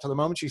wakes up to the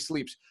moment she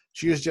sleeps,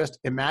 she is just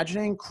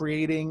imagining,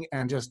 creating,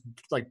 and just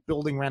like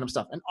building random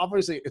stuff. And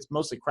obviously it's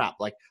mostly crap.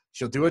 Like,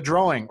 she'll do a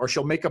drawing or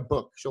she'll make a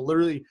book. She'll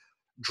literally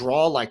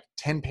draw like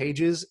 10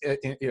 pages,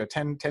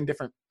 10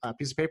 different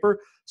pieces of paper,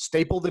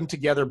 staple them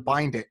together,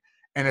 bind it.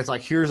 And it's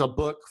like, here's a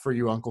book for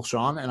you, Uncle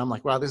Sean. And I'm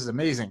like, wow, this is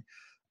amazing.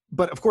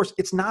 But of course,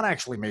 it's not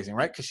actually amazing,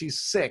 right? Because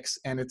she's 6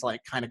 and it's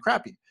like kind of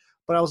crappy.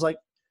 But I was like,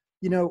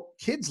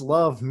 kids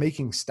love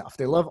making stuff.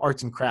 They love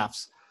arts and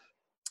crafts.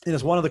 And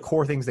it's one of the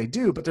core things they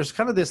do. But there's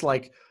kind of this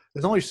like,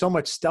 there's only so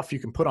much stuff you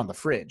can put on the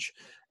fridge.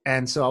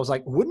 And so I was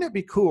like, wouldn't it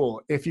be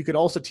cool if you could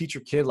also teach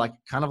your kid like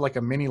kind of like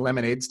a mini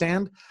lemonade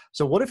stand?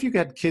 So what if you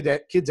had Kids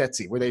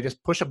Etsy, where they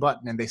just push a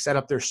button and they set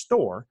up their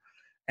store,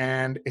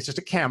 and it's just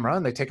a camera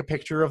and they take a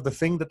picture of the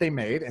thing that they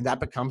made, and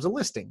that becomes a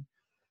listing.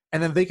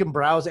 And then they can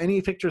browse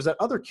any pictures that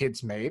other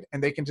kids made,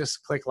 and they can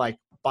just click like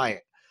buy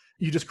it.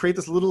 You just create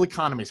this little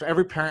economy. So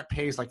every parent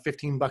pays like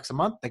 $15 a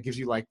month. That gives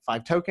you like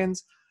 5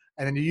 tokens.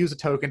 And then you use a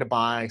token to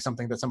buy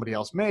something that somebody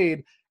else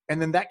made.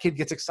 And then that kid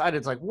gets excited.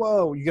 It's like,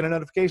 whoa, you get a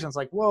notification. It's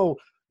like, whoa,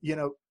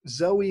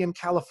 Zoe in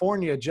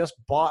California just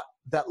bought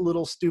that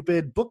little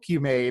stupid book you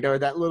made, or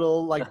that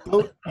little like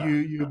boat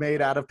you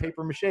made out of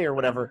paper mache or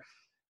whatever.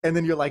 And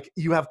then you're like,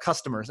 you have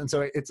customers. And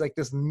so it's like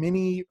this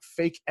mini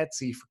fake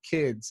Etsy for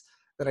kids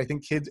that I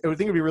think it'd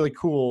be really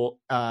cool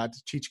to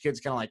teach kids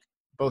kind of like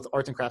both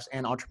arts and crafts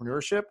and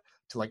entrepreneurship,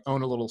 to like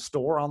own a little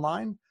store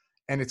online.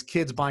 And it's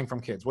kids buying from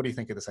kids. What do you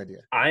think of this idea?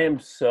 I am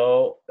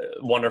so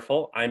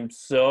wonderful. I'm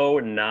so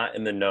not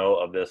in the know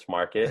of this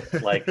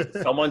market. Like,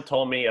 someone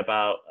told me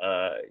about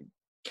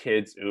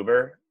Kids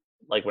Uber,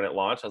 like when it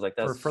launched. I was like,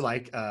 that's for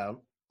like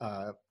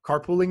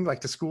carpooling,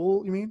 like to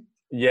school, you mean?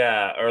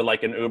 Yeah, or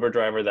like an Uber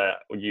driver that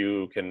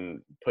you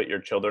can put your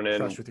children in.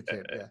 Trust with your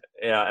kid, yeah.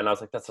 Yeah, and I was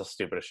like, that's the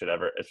stupidest shit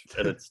ever.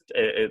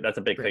 That's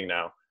a big thing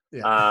now.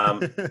 Yeah.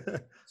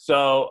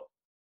 So,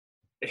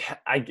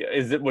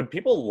 would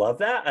people love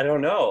that? I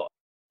don't know.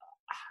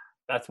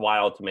 That's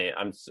wild to me.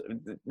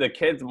 The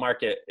kids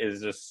market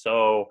is just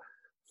so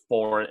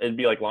foreign. It'd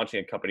be like launching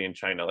a company in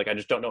China. Like, I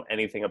just don't know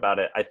anything about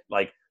it.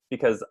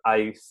 Because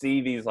I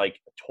see these like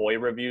toy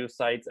review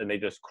sites and they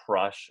just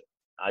crush.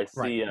 I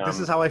see. Right. This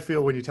is how I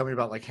feel when you tell me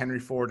about like Henry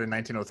Ford in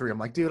 1903. I'm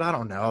like, dude, I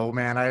don't know,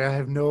 man.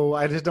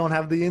 I just don't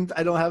have the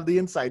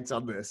insights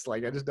on this.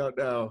 Like, I just don't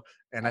know.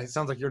 And it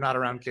sounds like you're not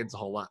around kids a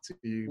whole lot. So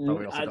you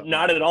probably also don't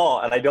not know. at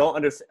all. And I don't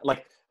understand.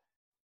 Like,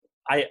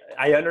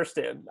 I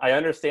understand. I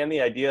understand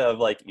the idea of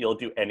like you'll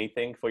do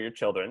anything for your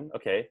children.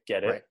 Okay,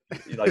 get it.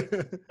 Right.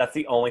 Like that's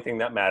the only thing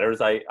that matters.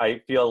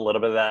 I feel a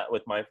little bit of that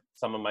with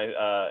some of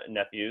my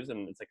nephews,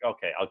 and it's like,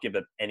 okay, I'll give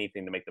them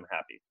anything to make them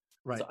happy.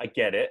 Right. So I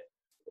get it.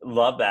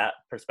 Love that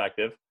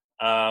perspective.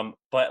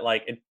 But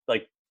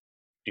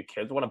do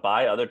kids want to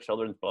buy other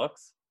children's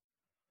books?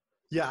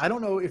 Yeah, I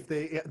don't know if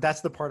that's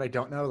the part I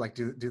don't know. Like,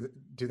 do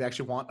they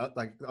actually want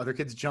like other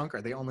kids' junk,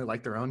 or they only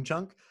like their own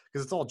junk?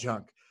 Because it's all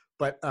junk.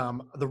 But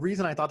the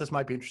reason I thought this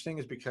might be interesting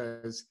is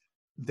because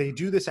they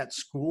do this at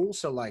school.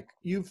 So like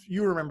you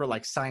remember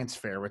like science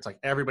fair, where it's like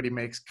everybody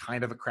makes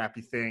kind of a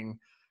crappy thing,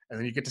 and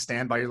then you get to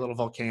stand by your little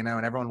volcano,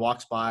 and everyone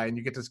walks by, and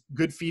you get this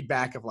good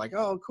feedback of like,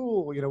 oh,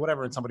 cool,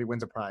 whatever, and somebody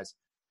wins a prize.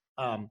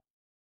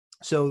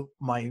 So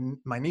my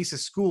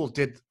niece's school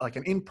did like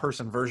an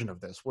in-person version of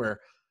this, where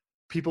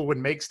people would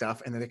make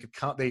stuff, and then they could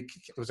come. It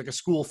was like a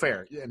school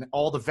fair, and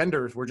all the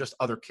vendors were just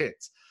other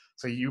kids.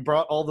 So you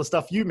brought all the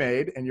stuff you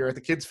made, and you're at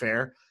the kids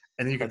fair.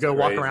 And then you could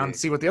walk around and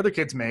see what the other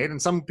kids made.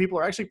 And some people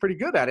are actually pretty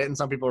good at it, and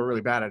some people are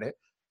really bad at it.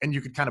 And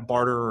you could kind of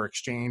barter or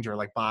exchange or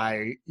like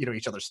buy,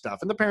 each other's stuff.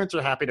 And the parents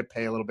are happy to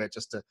pay a little bit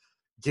just to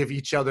give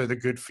each other the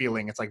good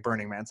feeling. It's like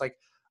Burning Man. It's like,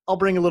 I'll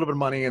bring a little bit of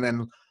money, and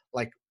then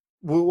like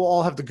we'll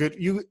all have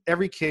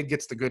every kid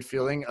gets the good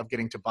feeling of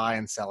getting to buy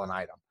and sell an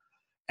item.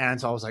 And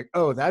so I was like,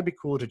 oh, that'd be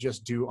cool to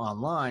just do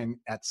online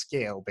at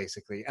scale,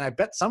 basically. And I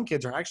bet some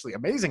kids are actually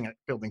amazing at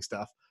building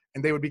stuff,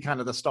 and they would be kind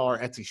of the star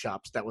Etsy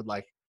shops that would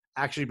like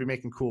actually be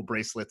making cool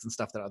bracelets and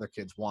stuff that other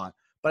kids want.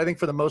 But I think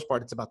for the most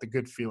part, it's about the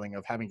good feeling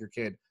of having your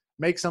kid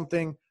make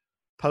something,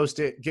 post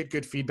it, get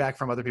good feedback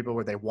from other people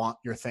where they want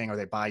your thing or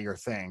they buy your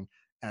thing,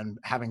 and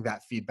having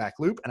that feedback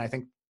loop. And I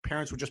think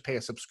parents would just pay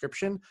a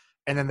subscription,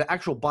 and then the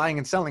actual buying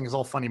and selling is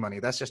all funny money.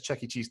 That's just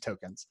Chuck E. Cheese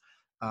tokens.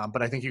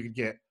 But I think you could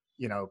get,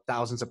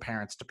 thousands of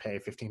parents to pay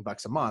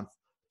 $15 a month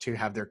to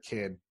have their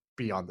kid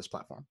be on this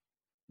platform.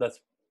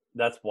 That's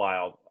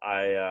wild.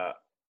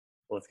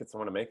 Let's get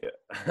someone to make it.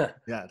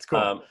 Yeah, it's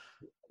cool.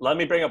 Let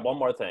me bring up one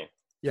more thing.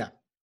 Yeah.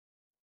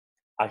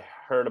 I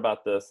heard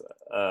about this.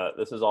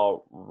 This is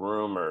all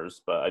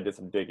rumors, but I did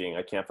some digging.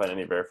 I can't find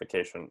any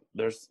verification.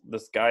 There's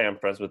this guy I'm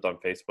friends with on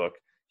Facebook.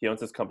 He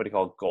owns this company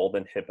called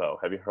Golden Hippo.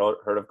 Have you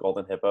heard of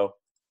Golden Hippo?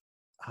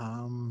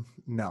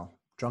 No.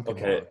 Drunken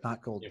Hippo,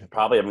 not Golden Hippo.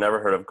 Probably have never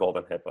heard of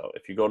Golden Hippo.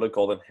 If you go to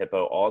Golden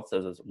Hippo, all it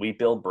says is, we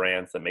build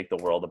brands that make the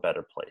world a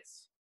better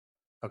place.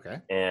 Okay.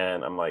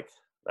 And I'm like,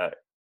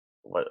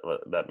 what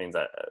that means,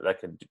 that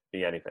could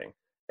be anything.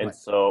 And right.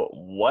 So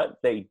what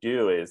they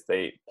do is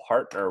they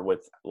partner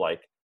with,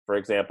 like, for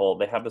example,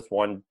 they have this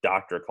one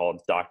doctor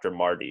called Dr.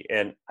 Marty.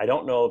 And I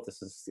don't know if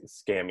this is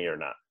scammy or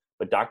not,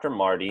 but Dr.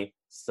 Marty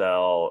is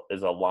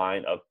a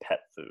line of pet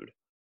food.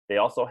 They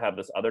also have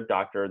this other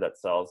doctor that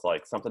sells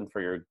like something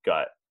for your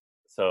gut.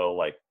 So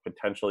like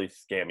potentially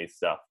scammy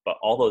stuff, but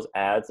all those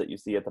ads that you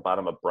see at the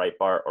bottom of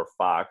Breitbart or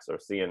Fox or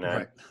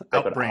CNN,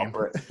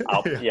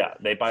 right. Yeah,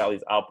 they buy all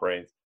these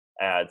Outbrains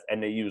ads,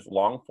 and they use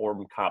long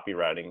form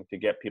copywriting to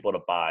get people to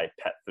buy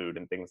pet food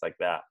and things like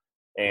that.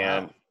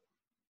 And wow.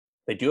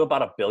 They do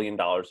about $1 billion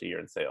a year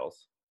in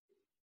sales.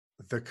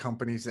 The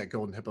companies that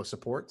Golden Hippo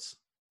supports?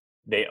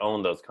 They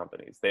own those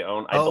companies. They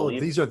own, I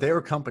believe these are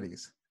their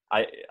companies.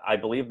 I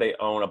believe they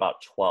own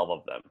about 12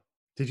 of them.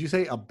 Did you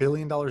say $1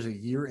 billion a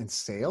year in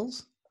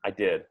sales? I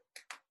did.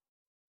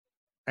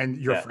 And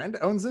your friend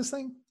owns this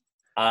thing?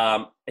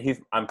 I'm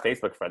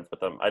Facebook friends with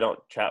them. I don't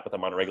chat with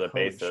them on a regular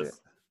basis.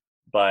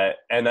 Shit.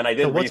 And then I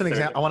did. So what's an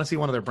example? I want to see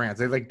one of their brands.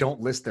 They like don't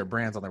list their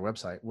brands on their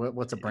website.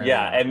 What's a brand?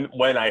 Yeah, and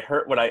when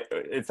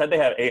it said they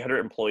have 800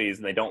 employees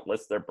and they don't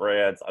list their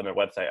brands on their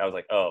website, I was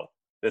like, oh,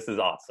 this is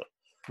awesome.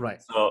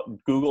 Right. So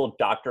Google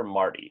Dr.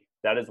 Marty.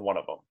 That is one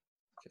of them.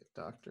 Okay,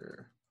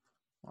 Dr.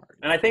 Marty.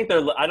 And I think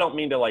I don't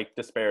mean to like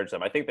disparage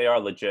them. I think they are a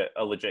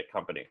legit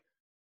company.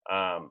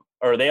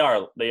 Or they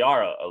are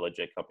a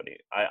legit company.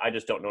 I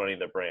just don't know any of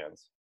their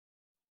brands.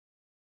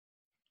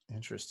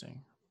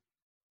 Interesting.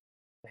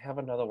 They have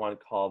another one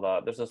called,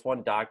 there's this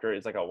one doctor.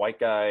 It's like a white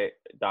guy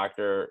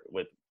doctor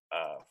with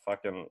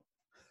fucking,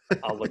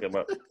 I'll look him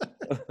up.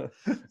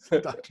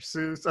 Dr.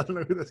 Seuss. I don't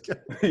know who this guy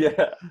is.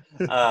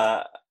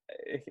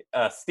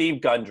 Yeah.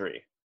 Steve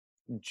Gundry.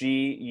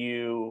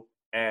 Gundry.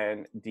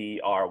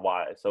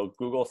 So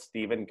Google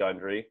Stephen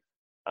Gundry.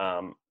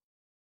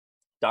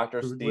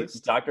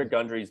 Dr.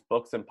 Gundry's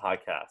books and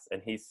podcasts.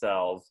 And he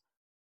sells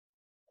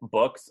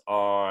books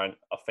on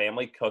a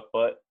family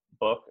cookbook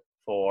book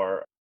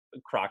for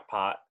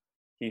Crock-Pot.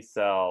 He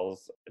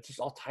sells just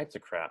all types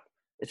of crap.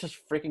 It's just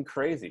freaking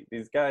crazy.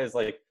 These guys,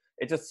 like,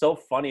 it's just so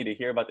funny to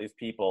hear about these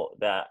people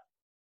that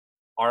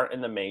aren't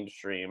in the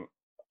mainstream,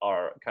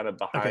 are kind of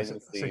behind the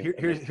scenes. So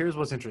here's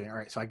what's interesting. All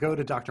right, so I go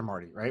to Dr.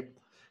 Marty, right?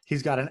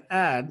 He's got an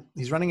ad.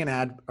 He's running an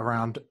ad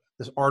around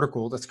this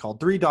article that's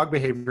called 3 Dog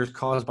Behaviors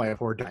Caused by a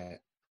Poor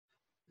Diet.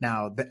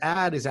 Now, the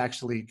ad is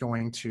actually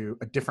going to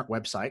a different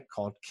website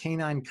called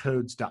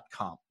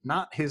caninecodes.com,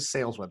 not his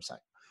sales website.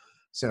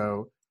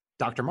 So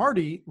Dr.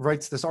 Marty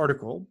writes this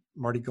article,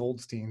 Marty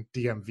Goldstein,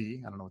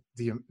 DMV, I don't know,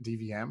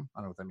 DVM, I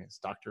don't know what that means,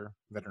 Doctor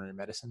Veterinary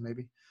Medicine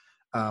maybe.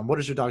 What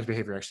does your dog's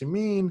behavior actually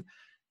mean?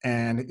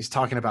 And he's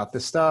talking about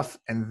this stuff.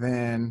 And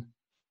then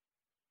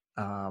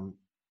how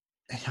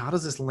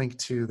does this link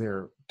to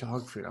their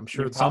dog food? I'm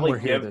sure it's somewhere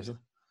here.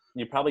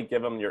 You probably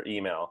give them your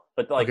email.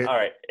 But like, okay. All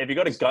right, if you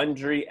go to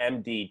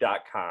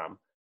GundryMD.com,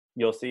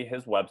 you'll see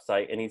his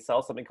website, and he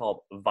sells something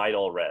called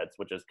Vital Reds,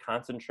 which is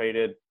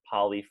concentrated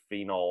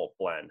polyphenol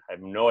blend. I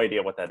have no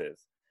idea what that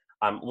is.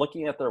 I'm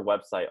looking at their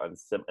website, and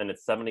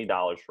it's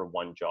 $70 for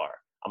one jar.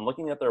 I'm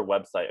looking at their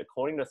website.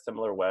 According to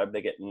SimilarWeb,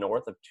 they get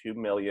north of 2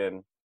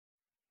 million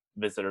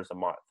visitors a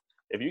month.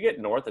 If you get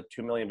north of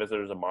 2 million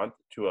visitors a month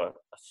to a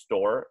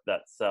store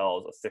that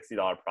sells a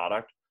 $60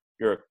 product,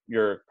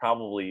 you're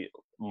probably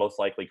most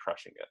likely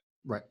crushing it.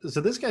 Right.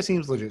 So this guy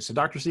seems legit. So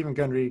Dr. Stephen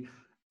Gundry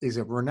is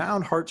a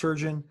renowned heart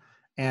surgeon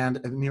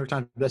and a New York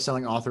Times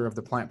bestselling author of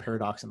The Plant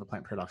Paradox and The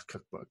Plant Paradox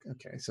Cookbook.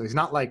 Okay. So he's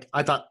not like,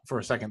 I thought for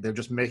a second they're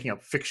just making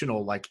up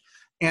fictional like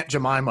Aunt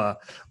Jemima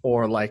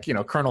or like,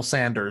 Colonel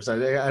Sanders.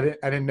 I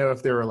didn't know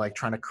if they were like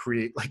trying to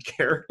create like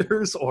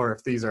characters or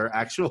if these are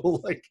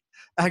actual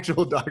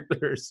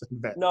doctors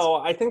and vets. No,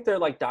 I think they're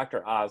like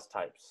Dr. Oz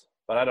types,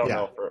 but I don't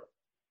know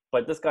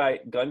but this guy,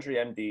 Gundry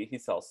MD, he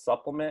sells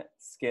supplement,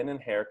 skin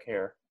and hair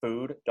care,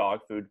 food,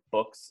 dog food,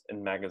 books,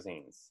 and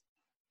magazines.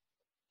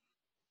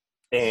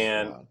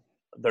 And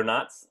the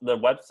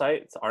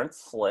websites aren't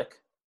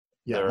slick.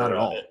 Yeah, not at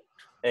all.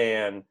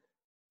 And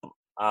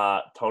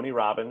Tony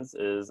Robbins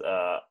is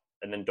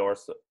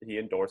he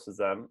endorses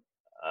them.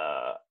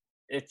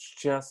 It's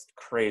just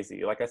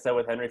crazy. Like I said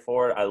with Henry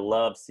Ford, I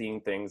love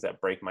seeing things that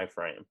break my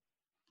frame.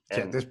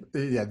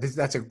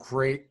 That's a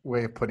great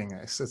way of putting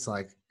this. It's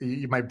like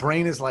my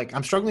brain is like,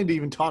 I'm struggling to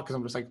even talk because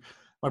I'm just like,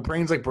 my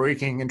brain's like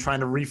breaking and trying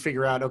to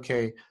refigure out,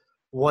 okay,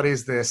 what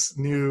is this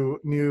new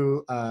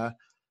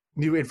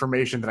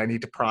information that I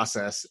need to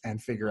process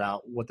and figure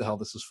out what the hell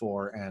this is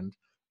for, and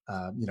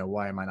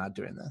why am I not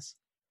doing this?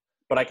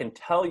 But I can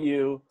tell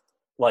you,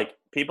 like,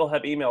 people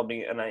have emailed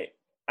me, and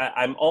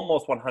I'm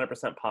almost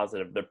 100%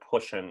 positive they're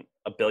pushing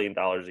 $1 billion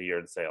a year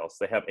in sales.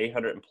 They have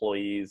 800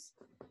 employees.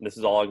 This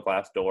is all on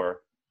Glassdoor.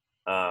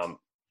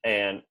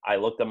 And I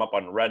looked them up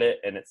on Reddit,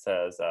 and it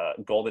says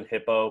Golden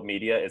Hippo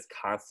Media is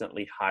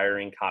constantly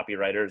hiring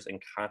copywriters and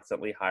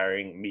constantly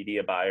hiring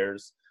media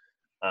buyers.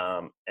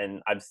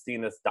 And I've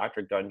seen this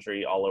Dr.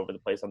 Gundry all over the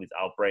place on these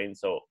Outbrains,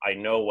 so I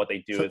know what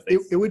they do. So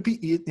it would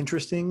be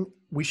interesting.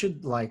 We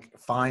should like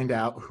find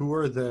out who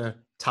are the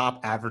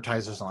top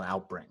advertisers on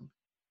Outbrain.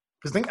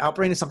 Because I think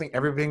Outbrain is something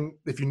everything.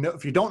 If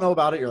you don't know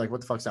about it, you're like, what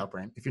the fuck's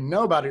Outbrain? If you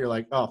know about it, you're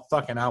like, oh,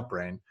 fucking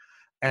Outbrain,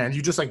 and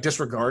you just like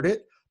disregard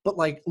it. But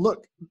like,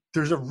 look,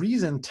 there's a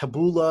reason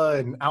Taboola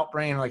and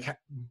Outbrain, like,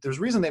 there's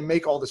a reason they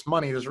make all this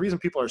money. There's a reason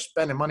people are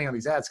spending money on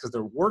these ads because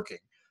they're working.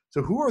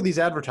 So who are these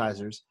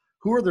advertisers?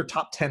 Who are their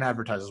top 10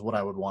 advertisers? What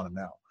I would want to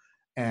know.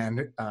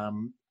 And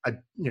I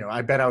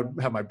bet I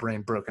would have my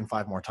brain broken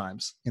 5 more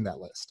times in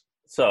that list.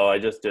 So I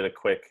just did a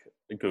quick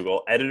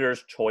Google.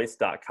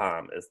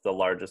 EditorsChoice.com is the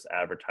largest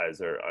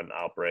advertiser on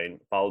Outbrain,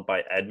 followed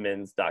by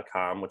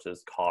Edmunds.com, which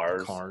is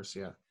cars. Cars,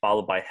 yeah.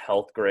 Followed by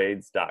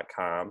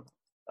HealthGrades.com.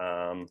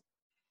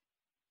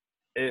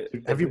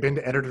 Have you been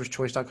to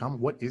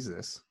editorschoice.com? What is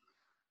this?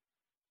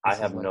 I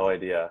have no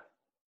idea.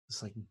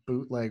 It's like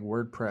bootleg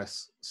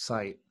WordPress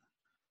site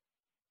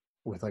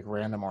with like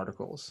random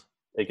articles.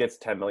 It gets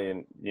 10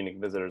 million unique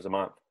visitors a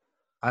month.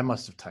 I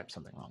must have typed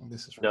something wrong.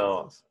 This is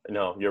ridiculous.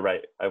 No, you're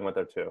right. I went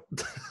there too.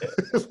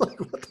 Like,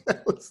 what the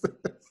hell is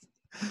this?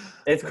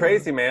 It's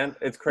crazy, man.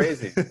 It's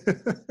crazy.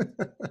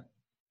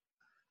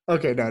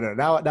 Okay, no.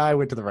 Now I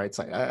went to the right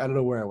site. I don't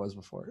know where I was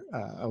before.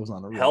 I was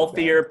on the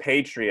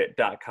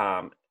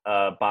HealthierPatriot.com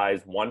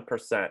buys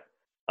 1%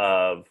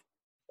 of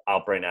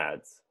Outbrain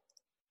ads.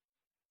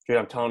 Dude,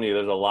 I'm telling you,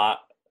 there's a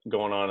lot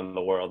going on in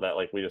the world that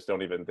like we just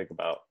don't even think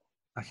about.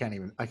 I can't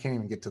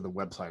even get to the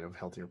website of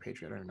Healthier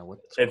Patriot. I don't know what.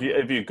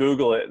 If you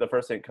Google it, the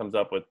first thing that comes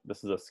up with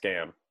this is a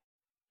scam.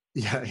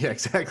 Yeah,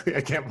 exactly.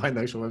 I can't find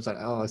the actual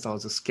website. All I saw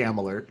was a scam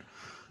alert.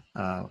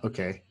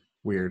 Okay,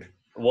 weird.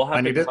 I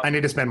need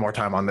to spend more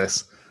time on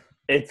this.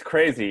 It's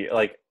crazy.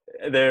 Like,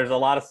 there's a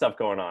lot of stuff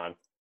going on.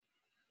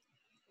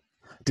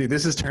 Dude,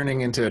 this is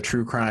turning into a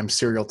true crime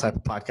serial type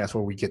of podcast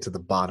where we get to the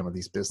bottom of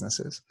these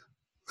businesses.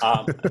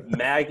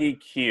 Maggie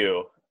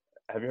Q.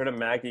 Have you heard of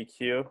Maggie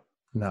Q?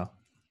 No.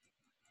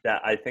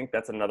 I think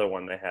that's another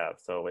one they have.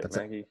 So wait,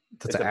 Maggie.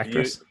 That's an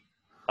actress?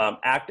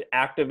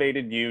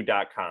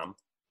 ActivatedU.com.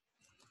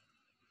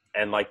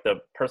 And like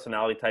the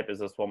personality type is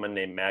this woman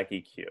named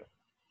Maggie Q.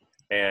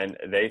 And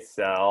they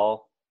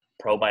sell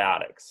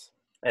probiotics.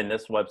 And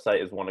this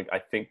website is one of, I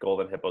think,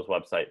 Golden Hippo's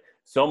website.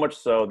 So much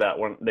so that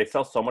when they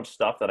sell so much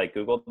stuff that I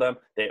Googled them,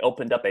 they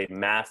opened up a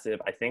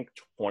massive, I think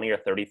 20 or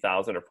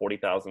 30,000 or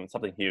 40,000,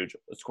 something huge,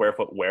 square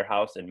foot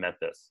warehouse in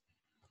Memphis.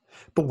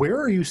 But where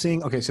are you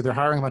seeing, okay, so they're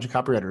hiring a bunch of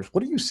copywriters.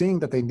 What are you seeing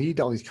that they need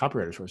all these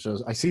copywriters for? So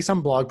I see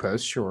some blog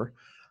posts, sure.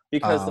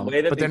 Because the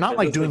way that but they're not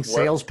like doing work,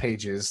 sales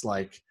pages.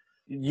 Like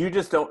you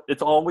just don't.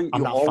 It's always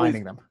I'm not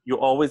finding them. You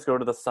always go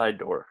to the side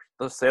door.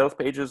 The sales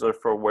pages are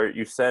for where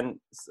you send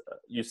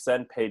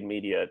paid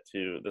media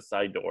to the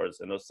side doors,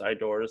 and those side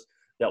doors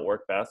that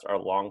work best are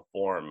long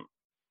form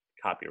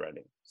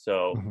copywriting.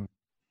 So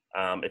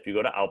if you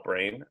go to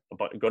Outbrain,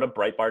 go to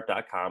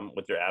Breitbart.com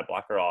with your ad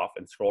blocker off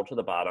and scroll to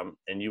the bottom,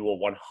 and you will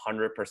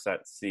 100%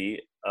 see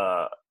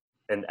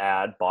an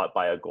ad bought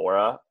by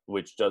Agora,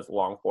 which does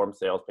long form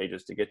sales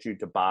pages to get you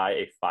to buy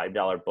a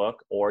 $5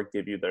 book or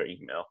give you their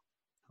email.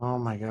 Oh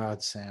my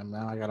God, Sam!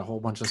 Now I got a whole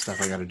bunch of stuff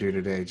I got to do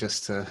today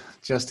just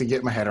to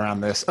get my head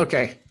around this.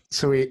 Okay,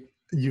 so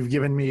you've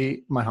given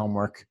me my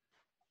homework.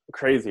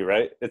 Crazy,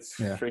 right? It's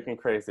freaking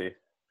crazy.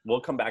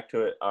 We'll come back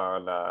to it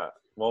on.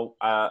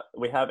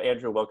 We have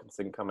Andrew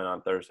Wilkinson coming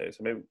on Thursday,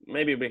 so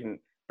maybe we can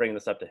bring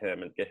this up to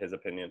him and get his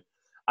opinion.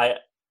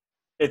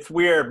 It's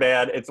weird,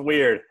 man. It's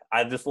weird.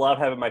 I just love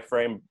having my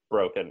frame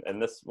broken,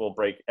 and this will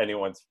break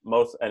anyone's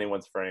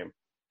frame.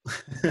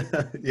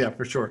 Yeah,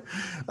 for sure.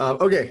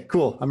 Okay,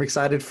 cool. I'm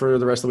excited for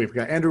the rest of the week. We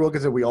got Andrew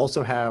Wilkinson. We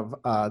also have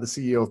the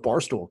CEO of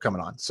Barstool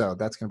coming on, so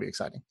that's going to be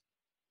exciting.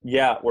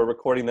 Yeah, we're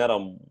recording that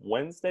on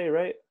Wednesday,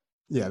 right?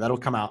 Yeah, that'll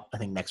come out, I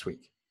think, next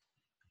week.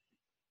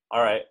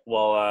 All right.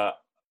 Well,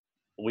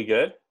 we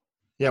good?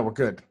 Yeah, we're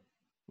good.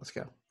 Let's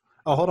go.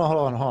 Oh, hold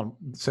on.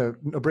 So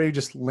Brady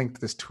just linked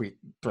this tweet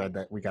thread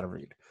that we got to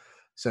read.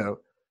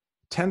 So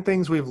 10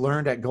 things we've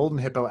learned at Golden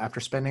Hippo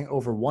after spending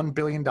over $1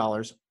 billion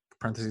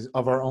parentheses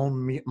of our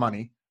own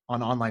money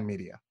on online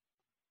media.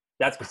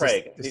 That's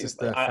Craig. This is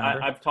the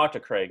founder? I've talked to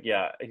Craig.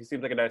 Yeah, he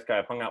seems like a nice guy.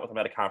 I've hung out with him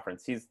at a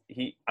conference.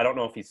 I don't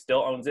know if he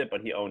still owns it,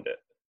 but he owned it.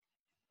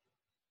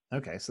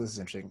 Okay, so this is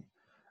interesting.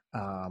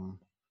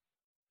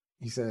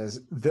 He says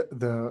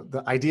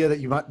the idea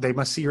that they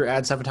must see your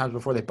ad 7 times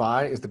before they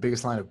buy is the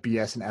biggest line of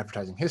BS in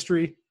advertising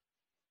history.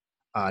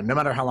 No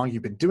matter how long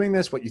you've been doing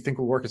this, what you think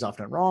will work is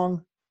often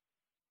wrong.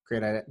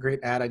 Great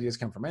ad ideas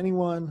come from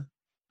anyone.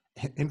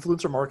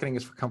 Influencer marketing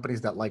is for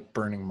companies that like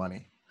burning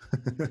money.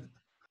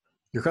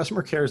 Your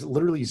customer cares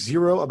literally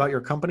zero about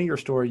your company, your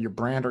story, your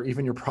brand, or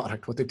even your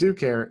product. What they do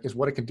care is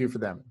what it can do for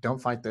them.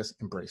 Don't fight this,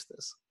 embrace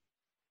this.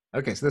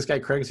 Okay, so this guy,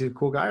 Craig, is he a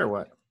cool guy or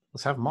what?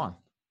 Let's have him on.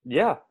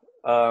 Yeah,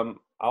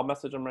 I'll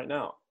message him right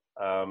now.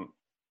 I'm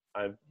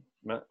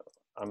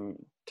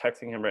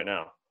texting him right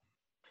now.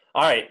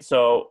 All right,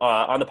 so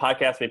on the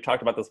podcast, we've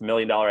talked about this $1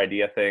 million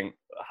idea thing.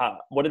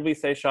 What did we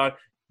say, Sean?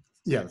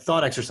 Yeah,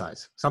 thought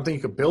exercise. Something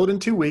you could build in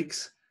 2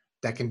 weeks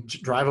that can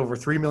drive over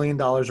 $3 million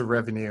of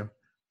revenue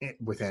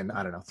within,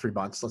 3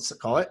 months, let's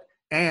call it.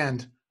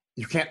 And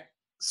you can't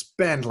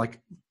spend like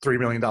 $3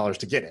 million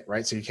to get it,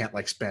 right? So you can't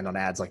like spend on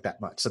ads like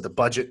that much. So the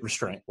budget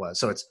restraint was,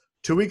 so it's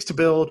 2 weeks to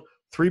build,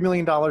 $3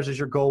 million is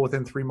your goal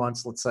within 3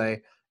 months, let's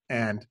say,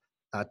 and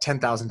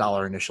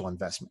 $10,000 initial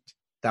investment.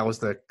 That was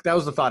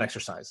the thought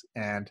exercise.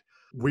 And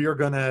we are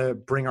going to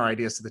bring our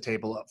ideas to the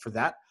table up for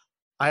that.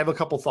 I have a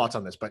couple thoughts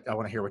on this, but I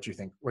want to hear what you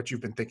think, what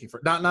you've been thinking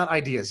for not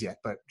ideas yet,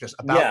 but just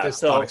about this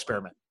thought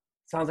experiment.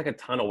 Sounds like a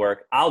ton of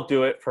work. I'll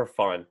do it for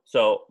fun.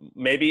 So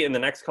maybe in the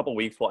next couple of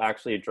weeks, we'll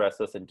actually address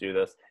this and do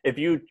this. If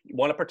you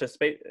want to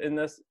participate in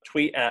this,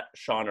 tweet at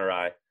Sean or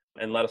I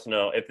and let us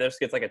know. If this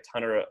gets like a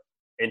ton of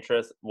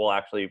interest, we'll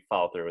actually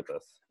follow through with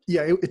this.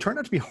 Yeah, it turned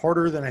out to be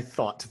harder than I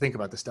thought to think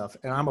about this stuff.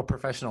 And I'm a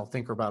professional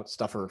thinker about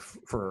stuff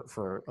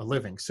for a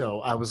living.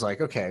 So I was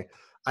like, okay,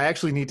 I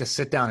actually need to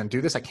sit down and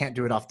do this. I can't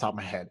do it off the top of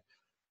my head.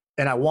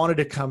 And I wanted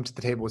to come to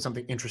the table with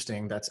something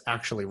interesting that's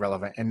actually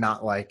relevant and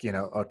not like,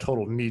 a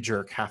total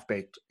knee-jerk,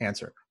 half-baked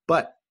answer.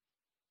 But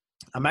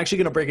I'm actually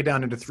going to break it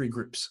down into 3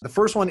 groups. The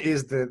first one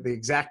is the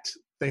exact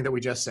thing that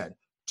we just said.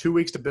 2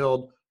 weeks to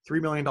build,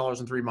 $3 million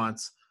in 3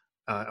 months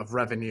of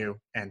revenue,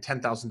 and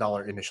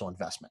 $10,000 initial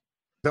investment.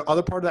 The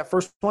other part of that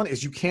first one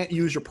is you can't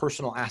use your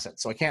personal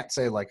assets. So I can't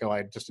say like,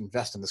 I just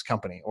invest in this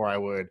company,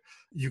 or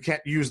you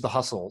can't use the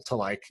hustle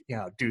to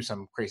do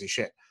some crazy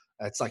shit.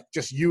 It's like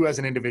just you as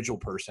an individual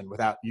person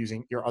without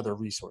using your other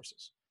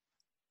resources.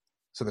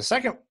 So the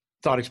second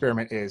thought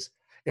experiment is,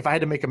 if I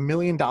had to make $1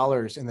 million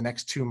in the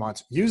next 2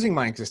 months using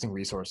my existing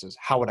resources,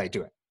 how would I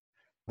do it?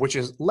 Which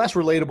is less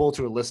relatable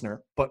to a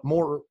listener, but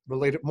more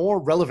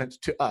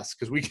relevant to us.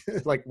 Because we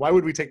why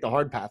would we take the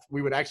hard path?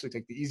 We would actually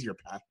take the easier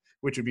path,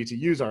 which would be to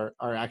use our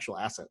actual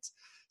assets.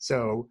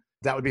 So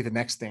that would be the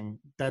next thing.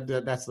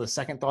 That's the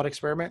second thought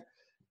experiment.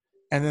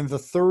 And then the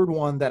third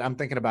one that I'm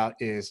thinking about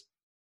is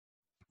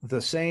the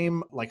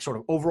same sort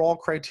of overall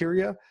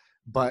criteria,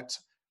 but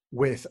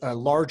with a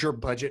larger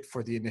budget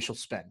for the initial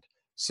spend.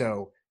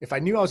 So if I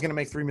knew I was going to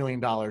make $3 million,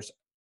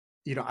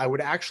 I would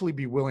actually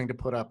be willing to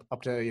put up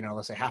to,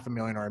 let's say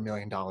 $500,000 or $1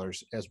 million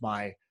as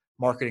my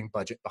marketing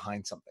budget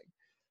behind something.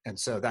 And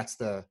so that's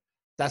the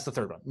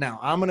third one. Now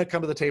I'm going to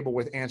come to the table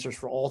with answers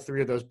for all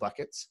 3 of those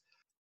buckets,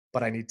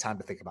 but I need time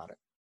to think about it.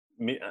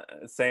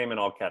 Same in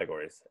all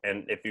categories.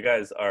 And if you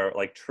guys are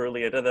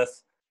truly into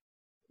this,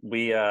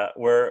 me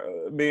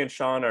and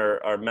Sean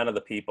are men of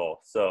the people.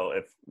 So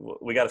if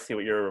we got to see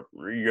what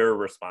your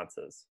response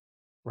is.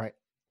 Right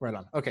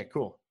on. Okay,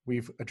 cool.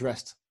 We've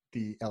addressed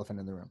the elephant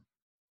in the room.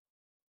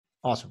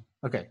 Awesome.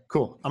 Okay,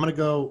 cool. I'm going to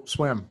go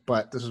swim,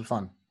 but this was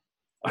fun.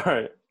 All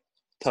right.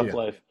 Tough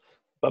life.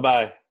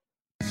 Bye-bye.